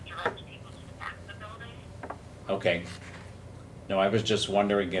trying to direct people to the back of the building. okay. No, I was just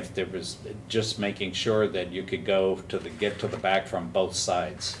wondering if there was, just making sure that you could get to the back from both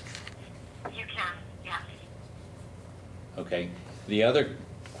sides. You can, yes. Okay. The other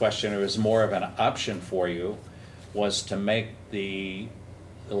question, it was more of an option for you, was to make the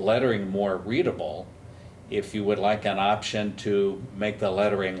lettering more readable. If you would like an option to make the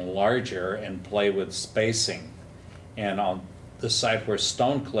lettering larger and play with spacing. And on the side where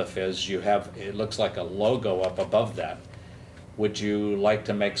Stonecliff is, it looks like a logo up above that. Would you like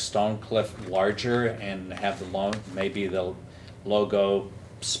to make Stonecliff larger and have maybe the logo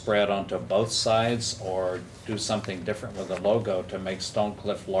spread onto both sides, or do something different with the logo to make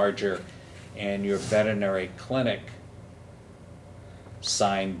Stonecliff larger and your veterinary clinic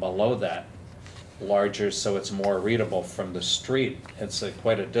sign below that larger so it's more readable from the street? It's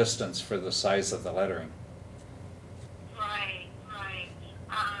quite a distance for the size of the lettering. Right, right.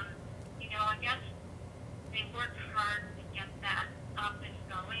 I guess they worked hard to get that up and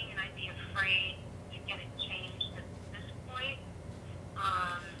going, and I'd be afraid to get it changed at this point.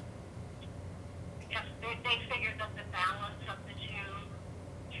 Yes, they figured that the balance of the two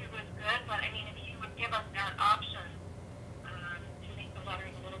was good, but I mean, if you would give us that option to make the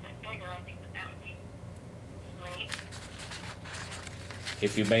lettering a little bit bigger, I think that would be great.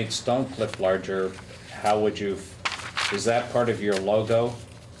 If you made Stonecliff larger, how would you, is that part of your logo?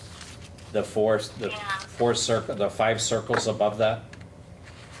 The the 5 circles above that?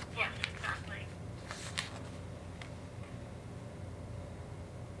 Yes, exactly.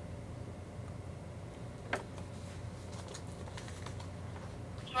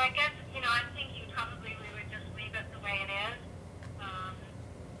 So I guess, I'm thinking probably we would just leave it the way it is,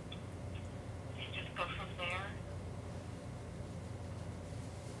 and just go from there.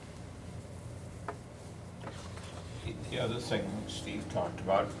 The other thing Steve talked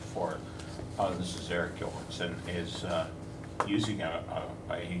about before, this is Eric Gilbertson, is using a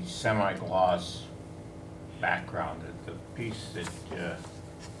semi-gloss background. The piece that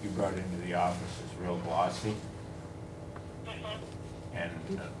you brought into the office is real glossy, and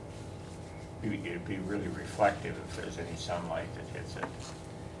it'd be really reflective if there's any sunlight that hits it.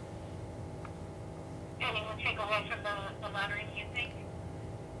 And it would take away from the lettering, you think?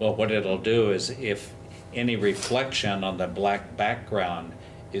 Well, what it'll do is if any reflection on the black background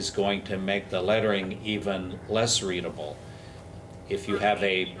is going to make the lettering even less readable. If you have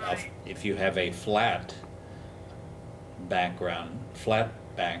a flat background,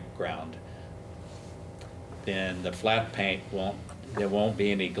 then the flat paint there won't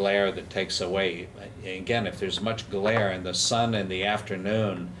be any glare that takes away. Again, if there's much glare and the sun in the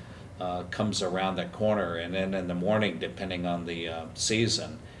afternoon comes around the corner, and then in the morning, depending on the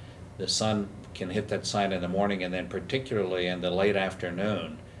season, the sun can hit that sign in the morning, and then particularly in the late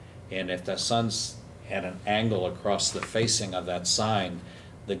afternoon. And if the sun's at an angle across the facing of that sign,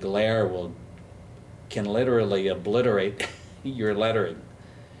 the glare can literally obliterate your lettering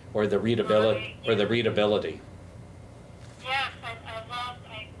or the readability. Yes, I really love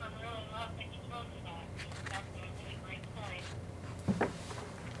that you told me that. That's a really great point.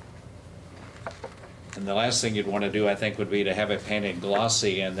 And the last thing you'd want to do, I think, would be to have it painted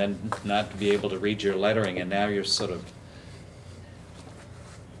glossy and then not be able to read your lettering, and now you're sort of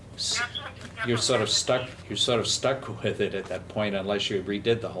stuck with it at that point unless you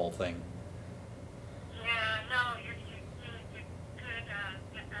redid the whole thing. Yeah, no, you're really good.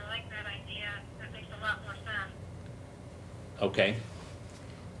 I like that idea. That makes a lot more sense. Okay.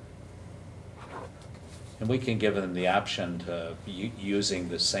 And we can give them the option to using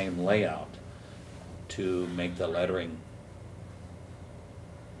the same layout to make the lettering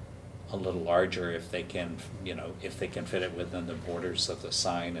a little larger if they can, you know, if they can fit it within the borders of the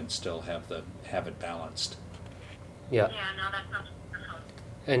sign and still have it balanced. Yeah. Yeah, no, that sounds wonderful.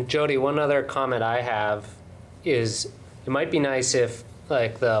 And Jody, one other comment I have is it might be nice if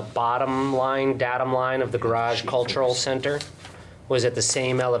like the bottom line, datum line of the garage cultural center was at the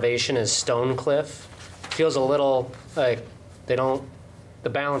same elevation as Stone Cliff. Feels a little like the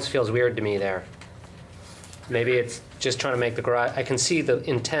balance feels weird to me there. Maybe it's just trying to make the garage, I can see the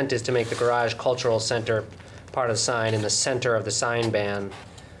intent is to make the garage cultural center part of the sign in the center of the sign band,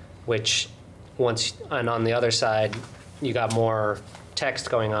 which and on the other side, you got more text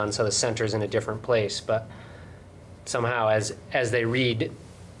going on, so the center's in a different place. But somehow, as they read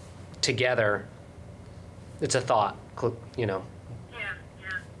together, it's a thought, you know. Yeah,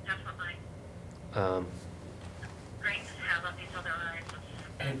 definitely. Um, Great to have up these other items.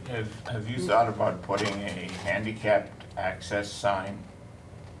 And have you thought about putting a handicapped access sign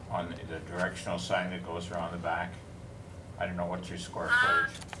on the directional sign that goes around the back? I don't know what your square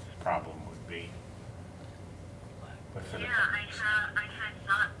footage problem would be. But for the, Yeah, I had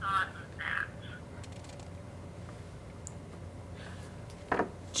not thought of that.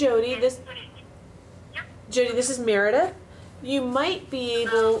 Jody, Yep. Jody, this is Merida. You might be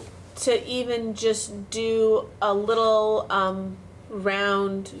able to even just do a little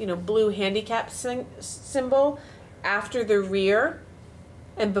round, blue handicap symbol after the rear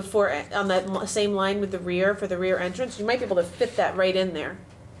and before on that same line with the rear for the rear entrance. You might be able to fit that right in there.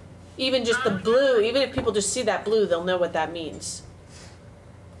 Even just the blue, even if people just see that blue, they'll know what that means.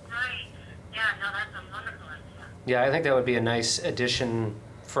 Right. Yeah, no, that's a wonderful idea. yeah, I think that would be a nice addition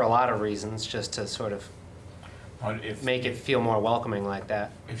for a lot of reasons, just to sort of if, make it feel more welcoming like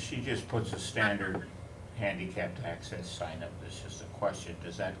that. if she just puts a standard handicapped access sign up, this is a question,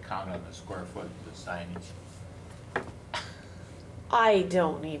 does that count on the square foot of the signage? I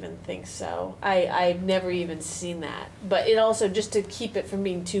don't even think so. I've never even seen that. But it also, just to keep it from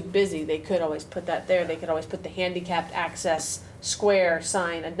being too busy, they could always put that there. They could always put the handicapped access square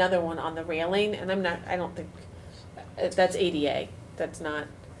sign, another one on the railing, and I don't think, that's ADA. That's not,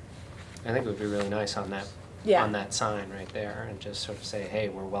 I think it would be really nice on Yeah. that sign right there, and just sort of say, hey,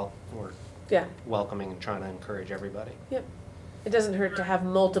 we're yeah, welcoming and trying to encourage everybody. yep. It doesn't hurt to have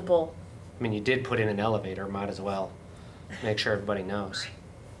multiple, I mean, you did put in an elevator, might as well make sure everybody knows.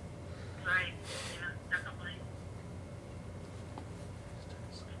 Right. Yeah, definitely.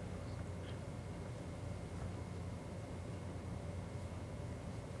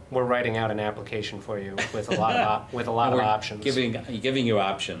 We're writing out an application for you with a lot of We're options. Giving you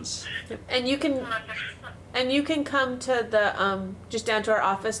options. and you can, come to the, just down to our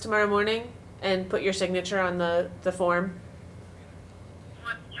office tomorrow morning and put your signature on the form.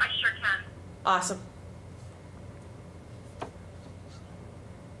 I sure can. Awesome.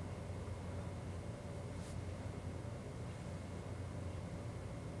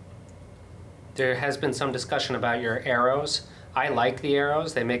 There has been some discussion about your arrows. I like the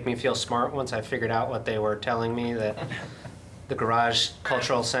arrows. They make me feel smart once I figured out what they were telling me, that the garage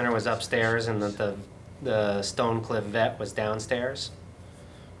cultural center was upstairs and that the Stone Cliff vet was downstairs.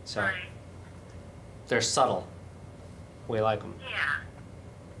 So Right. they're subtle. We like them. Yeah.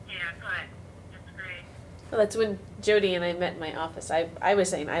 Yeah, good. That's great. Well, that's when Jody and I met in my office. I was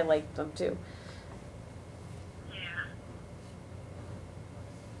saying I liked them too. Yeah.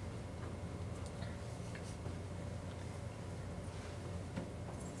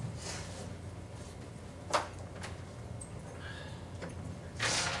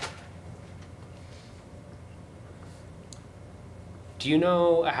 Do you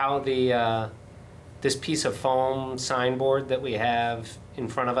know how this piece of foam signboard that we have in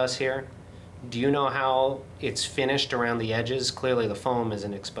front of us here, do you know how it's finished around the edges? Clearly the foam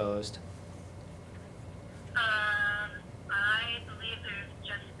isn't exposed. I believe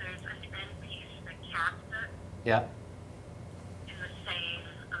there's an end piece that caps it Yeah. in the same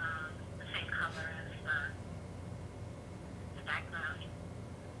color as the background.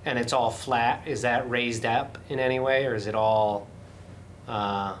 And it's all flat. Is that raised up in any way, or is it all? It's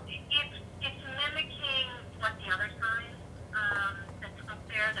mimicking what the other sign that's up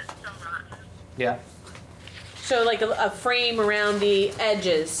there that's still rotten. Yeah. So like a frame around the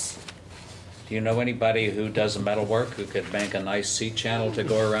edges. Do you know anybody who does metal work who could make a nice seat channel to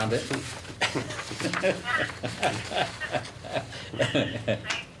go around it? They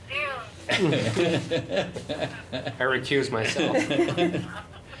do. I recuse myself.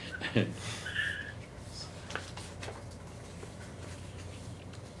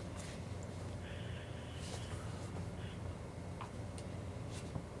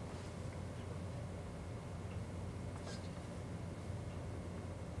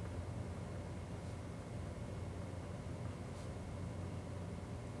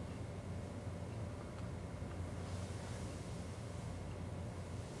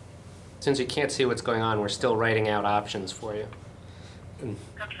 Since you can't see what's going on, we're still writing out options for you. And,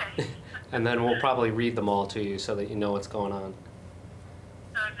 Okay. and then we'll probably read them all to you so that you know what's going on.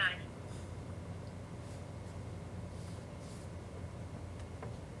 Oh, nice.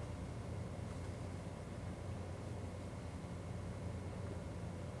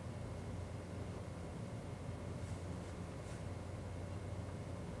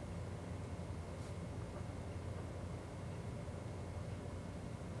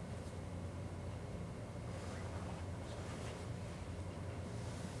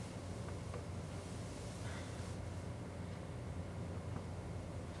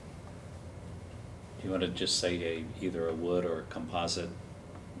 Do you want to just say either a wood or a composite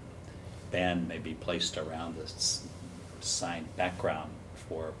band may be placed around the sign background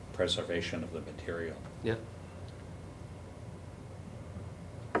for preservation of the material? Yeah.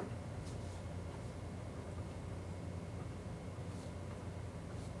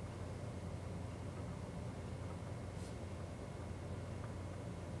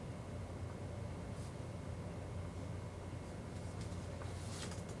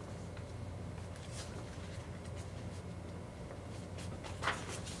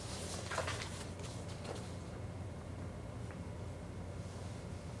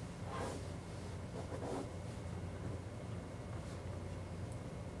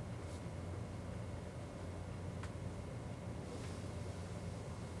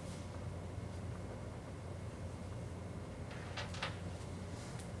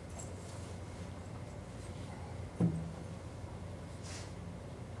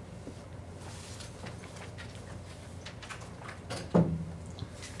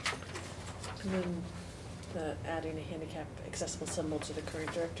 And then the adding a handicap accessible symbol to the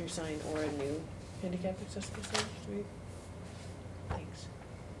current directory sign or a new handicap accessible sign, right? Thanks.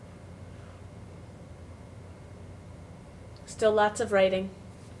 Still lots of writing.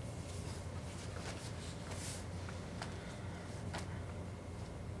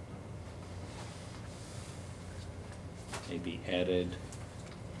 Maybe added,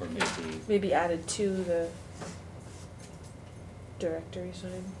 or maybe, Maybe added to the directory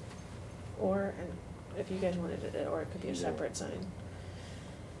sign. Or, and if you guys wanted it, or it could be a Either. separate sign.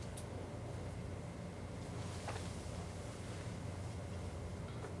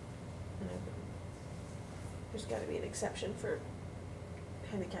 There's gotta be an exception for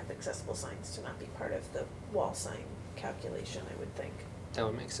handicap accessible signs to not be part of the wall sign calculation, I would think. That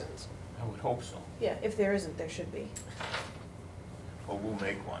would make sense. I would hope so. Yeah, if there isn't, there should be. But we'll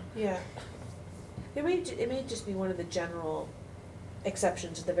make one. Yeah. It may just be one of the general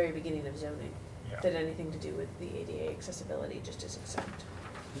exceptions at the very beginning of zoning, Yeah. that anything to do with the ADA accessibility just is exempt.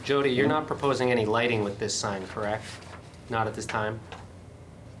 Jody, you're not proposing any lighting with this sign, correct? Not at this time?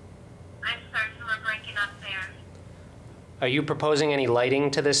 I'm sorry, you were breaking up there. Are you proposing any lighting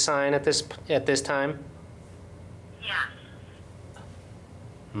to this sign at this time? Yes.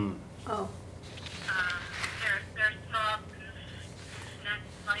 Hmm. Oh, There's small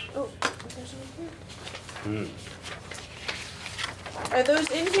next light. Oh, there's one here. Hmm. Are those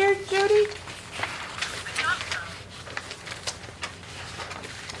in here, Jody?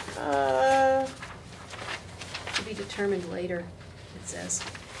 I thought to be determined later, it says.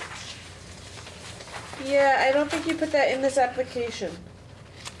 Yeah, I don't think you put that in this application. so.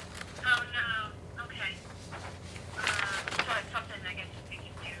 Oh, no. Okay. So it's something I guess we can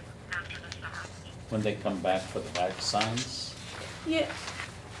do after the fact. when they come back for the back signs, Yeah.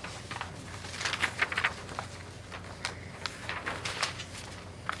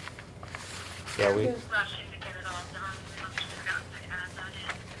 Yeah, we, Yeah. Rushing to get it all done. I forgot to add that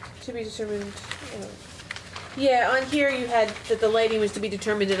in. To be determined. Yeah, on here you had that the lighting was to be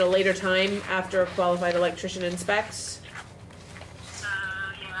determined at a later time after a qualified electrician inspects. Yeah, I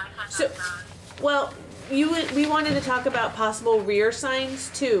thought So- that was on. Well, we wanted to talk about possible rear signs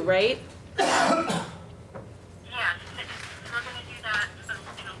too, right? Yes, we're gonna do that in a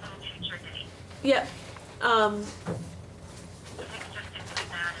little future date. Yep. We can just include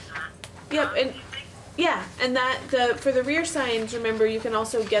that in that. Yep, and Do you think? yeah, and that for the rear signs, remember you can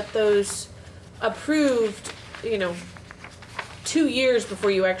also get those approved, 2 years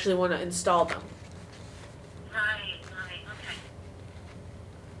before you actually want to install them. Right, okay.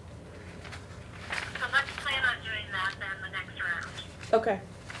 So let's plan on doing that then the next round. Okay.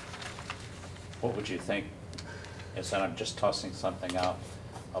 what would you think? Is that I'm just tossing something out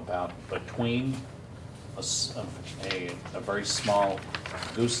about between a very small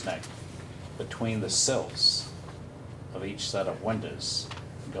gooseneck between the sills of each set of windows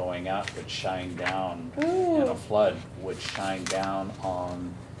going out would shine down, and a flood would shine down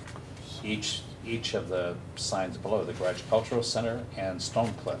on each of the signs below, the Garage Cultural Center and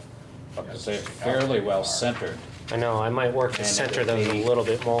Stone Cliff. because they're fairly well centered, I know, I might work to And it center would those be- a little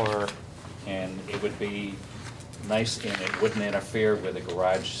bit more. and it would be nice, and it wouldn't interfere with the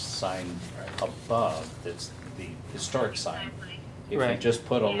garage sign above, that's the historic sign. Exactly. If you Right. just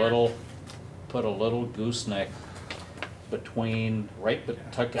put a little gooseneck between,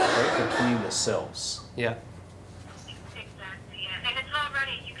 tuck it right between the sills. Yeah, Exactly, yeah, and it's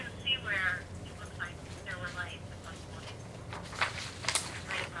already, you can see where it looks like there were lights at one point.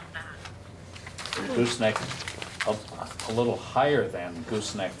 Right above that. Gooseneck, a little higher than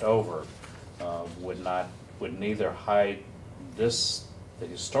goosenecked over, would neither hide the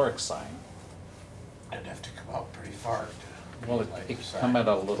historic sign. I'd have to come out pretty far to. Well, it light could the come sign. out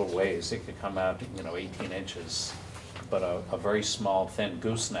a little ways, it could come out, 18 inches, but a very small thin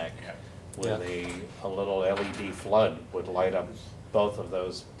gooseneck Yeah. with a little LED flood would light up both of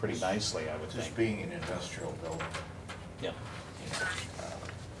those pretty nicely, I would Just think. being an industrial building, Yeah. you know,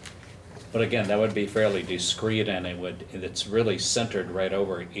 But again, that would be fairly discreet, and it's really centered right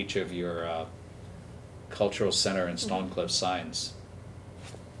over each of your cultural center and Stonecliff signs.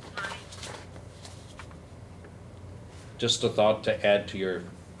 Right. Just a thought to add to your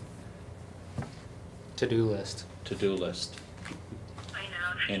to-do list. to-do list. I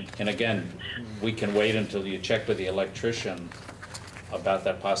know. And again, we can wait until you check with the electrician about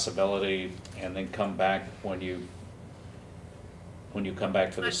that possibility, and then come back when you come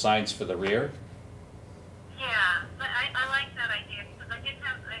back for the signs for the rear. Yeah, but I like that idea, because I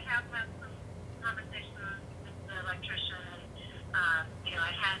have had some conversations with the electrician, and,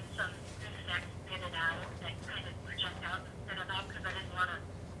 I had some goosenecks fitted out that kind of project out instead of up, because I didn't want to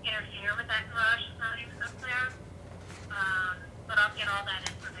interfere with that garage sign up there. But I'll get all that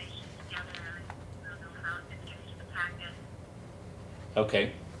information together, and I don't know how it gets into the packet.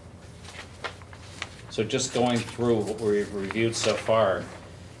 Okay. So just going through what we've reviewed so far,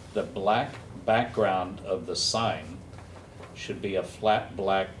 the black background of the sign should be a flat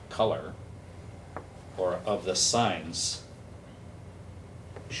black color, or of the signs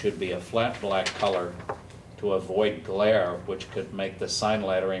should be a flat black color to avoid glare, which could make the sign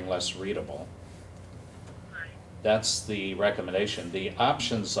lettering less readable. Right. That's the recommendation. The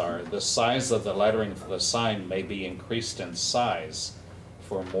options are, the size of the lettering for the sign may be increased in size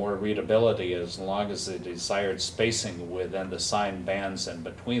for more readability, as long as the desired spacing within the sign bands and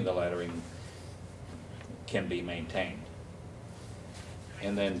between the lettering can be maintained.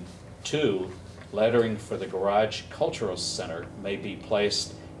 And then 2, lettering for the garage cultural center may be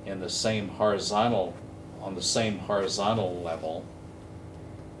placed in the same horizontal, on the same horizontal level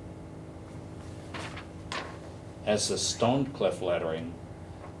as the Stonecliff lettering,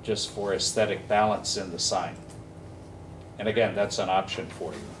 just for aesthetic balance in the sign. And again, that's an option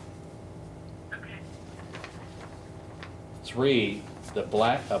for you. Okay. 3, a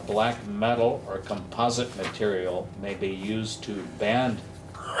black metal or composite material may be used to band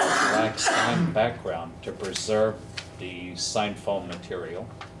the black sign background to preserve the sign foam material.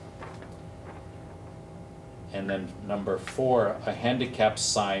 And then number 4, a handicap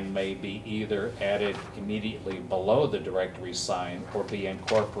sign may be either added immediately below the directory sign or be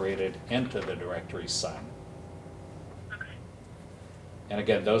incorporated into the directory sign. Okay. And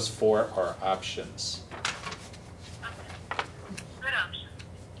again, those 4 are options. Okay. Good option.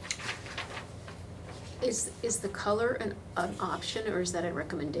 Is the color an option, or is that a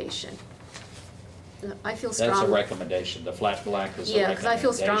recommendation? I feel That's a strongly. recommendation. The flat black is a Yeah, recommendation. because I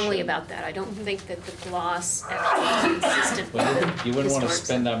feel strongly about that. I don't think that the gloss actually is consistent with Well, the you wouldn't want to historic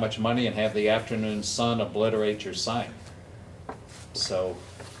spend that much money and have the afternoon sun obliterate your sign. So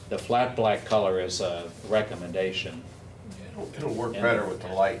the flat black color is a recommendation, it'll work And- better with the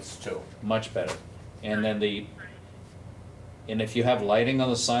lights too. much better. And then and if you have lighting on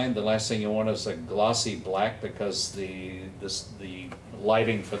the sign, the last thing you want is a glossy black, because the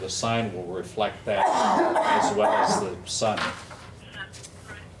lighting for the sign will reflect that as well as the sun. Yeah,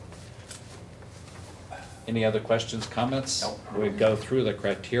 right. Any other questions, comments? Nope. We go through the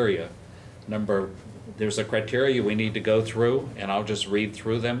criteria. There's a criteria we need to go through, and I'll just read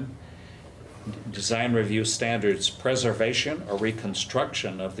through them. Design review standards: preservation or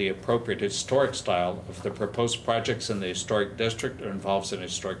reconstruction of the appropriate historic style of the proposed projects in the historic district or involves an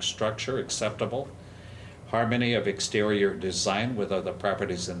historic structure, acceptable. Harmony of exterior design with other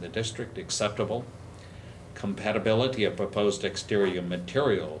properties in the district, acceptable. Compatibility of proposed exterior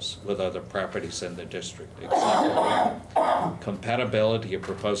materials with other properties in the district, acceptable. Compatibility of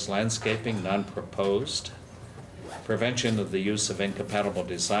proposed landscaping, non-proposed. Prevention of the use of incompatible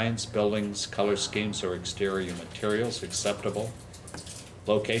designs, buildings, color schemes, or exterior materials, acceptable.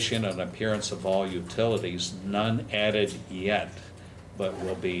 Location and appearance of all utilities, none added yet, but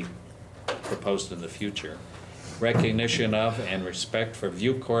will be proposed in the future. Recognition of and respect for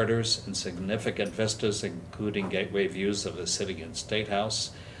view corridors and significant vistas, including gateway views of the City and State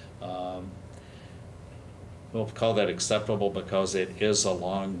House. We'll call that acceptable because it is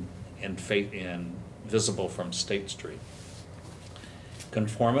along and visible from State Street.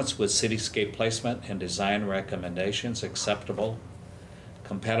 Conformance with cityscape placement and design recommendations, acceptable.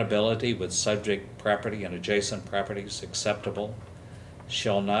 Compatibility with subject property and adjacent properties, acceptable.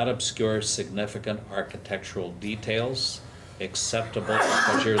 Shall not obscure significant architectural details, acceptable,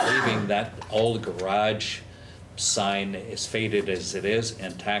 because you're leaving that old garage sign as faded as it is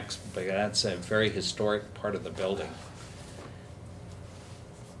intact, but that's a very historic part of the building.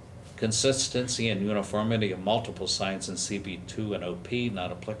 Consistency and uniformity of multiple signs in CB2 and OP, not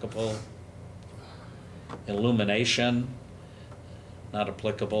applicable. Illumination, not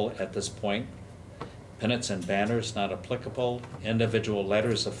applicable at this point. Pennants and banners, not applicable. Individual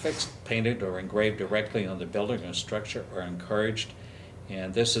letters affixed, painted, or engraved directly on the building or structure are encouraged.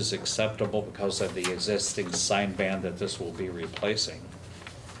 And this is acceptable because of the existing sign band that this will be replacing.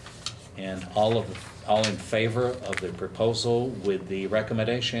 And all in favor of the proposal with the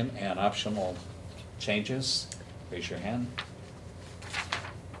recommendation and optional changes, raise your hand.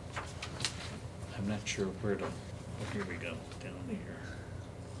 I'm not sure where to, oh, here we go, down here.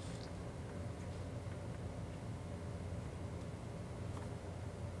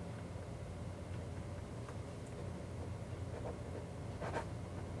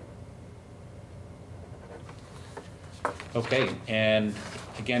 Okay, and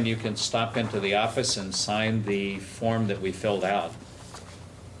again, you can stop into the office and sign the form that we filled out.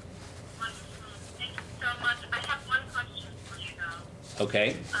 Wonderful. Thank you so much. I have one question for you though.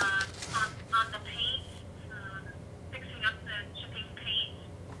 Okay, On the paint, fixing up the chipping paint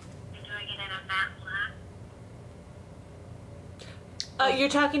and doing it in a matte black. You're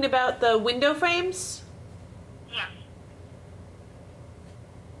talking about the window frames? Yes.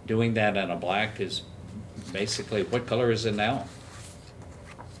 doing that in a black is basically, what color is it now?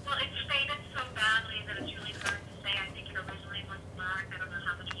 Well, it's faded so badly that it's really hard to say. I think it originally was black. I don't know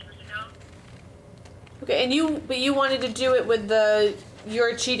how many years ago. Okay, but you wanted to do it with the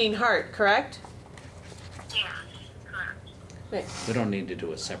Your Cheating Heart, correct? Yes, correct. Right. We don't need to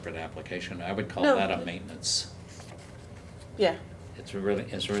do a separate application. I would call No. that a maintenance. Yeah. It's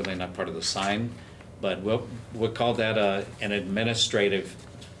really not part of the sign, but we'll call that an administrative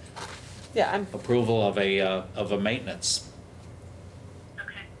Yeah, approval of a maintenance.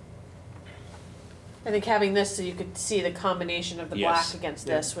 Okay. I think having this so you could see the combination of the Yes. black against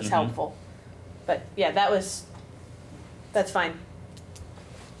this was Mhm. helpful. But yeah, that's fine.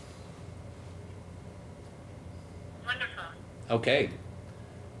 Wonderful. Okay.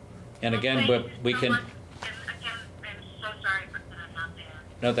 And again, Well, thank we you so can, much. And again, I'm so sorry that I'm not there.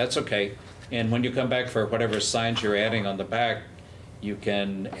 no, that's okay. And when you come back for whatever signs you're adding on the back, you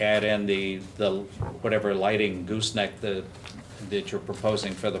can add in the whatever lighting gooseneck that you're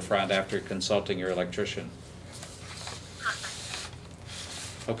proposing for the front after consulting your electrician.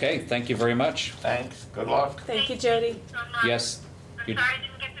 Perfect. Okay, thank you very much. Thanks, good luck. Thank you, Jody. So much. Yes. I'm you- sorry I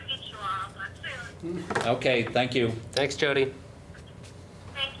didn't get to meet you all, but soon. Okay, thank you. Thanks, Jody.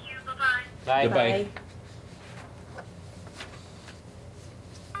 Thank you. Bye-bye. Bye. Goodbye.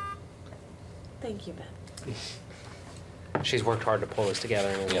 Thank you, Ben. She's worked hard to pull this together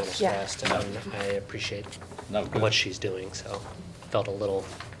and a little Yes. Yeah. fast, and I appreciate No, good. what she's doing, so felt a little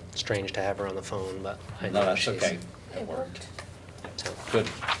strange to have her on the phone, but I No, know that's she's. okay. It worked. Good.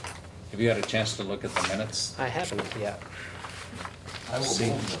 Have you had a chance to look at the minutes? I haven't yet. I will See.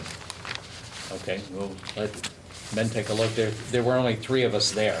 move them. Okay, we'll let Ben take a look. There were only 3 of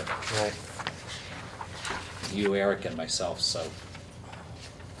us there, Right. you, Eric, and myself, so.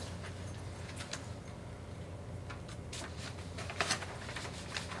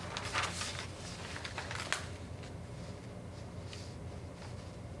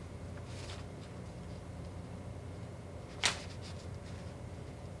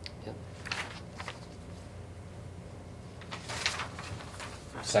 Yep.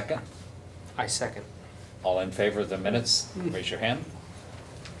 Second? I second. All in favor of the minutes, raise your hand.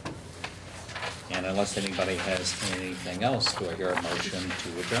 And unless anybody has anything else, do I hear a motion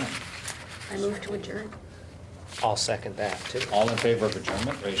to adjourn? I move to adjourn. I'll second that, too. All in favor of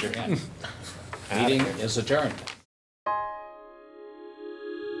adjournment, raise your hand. Meeting is adjourned.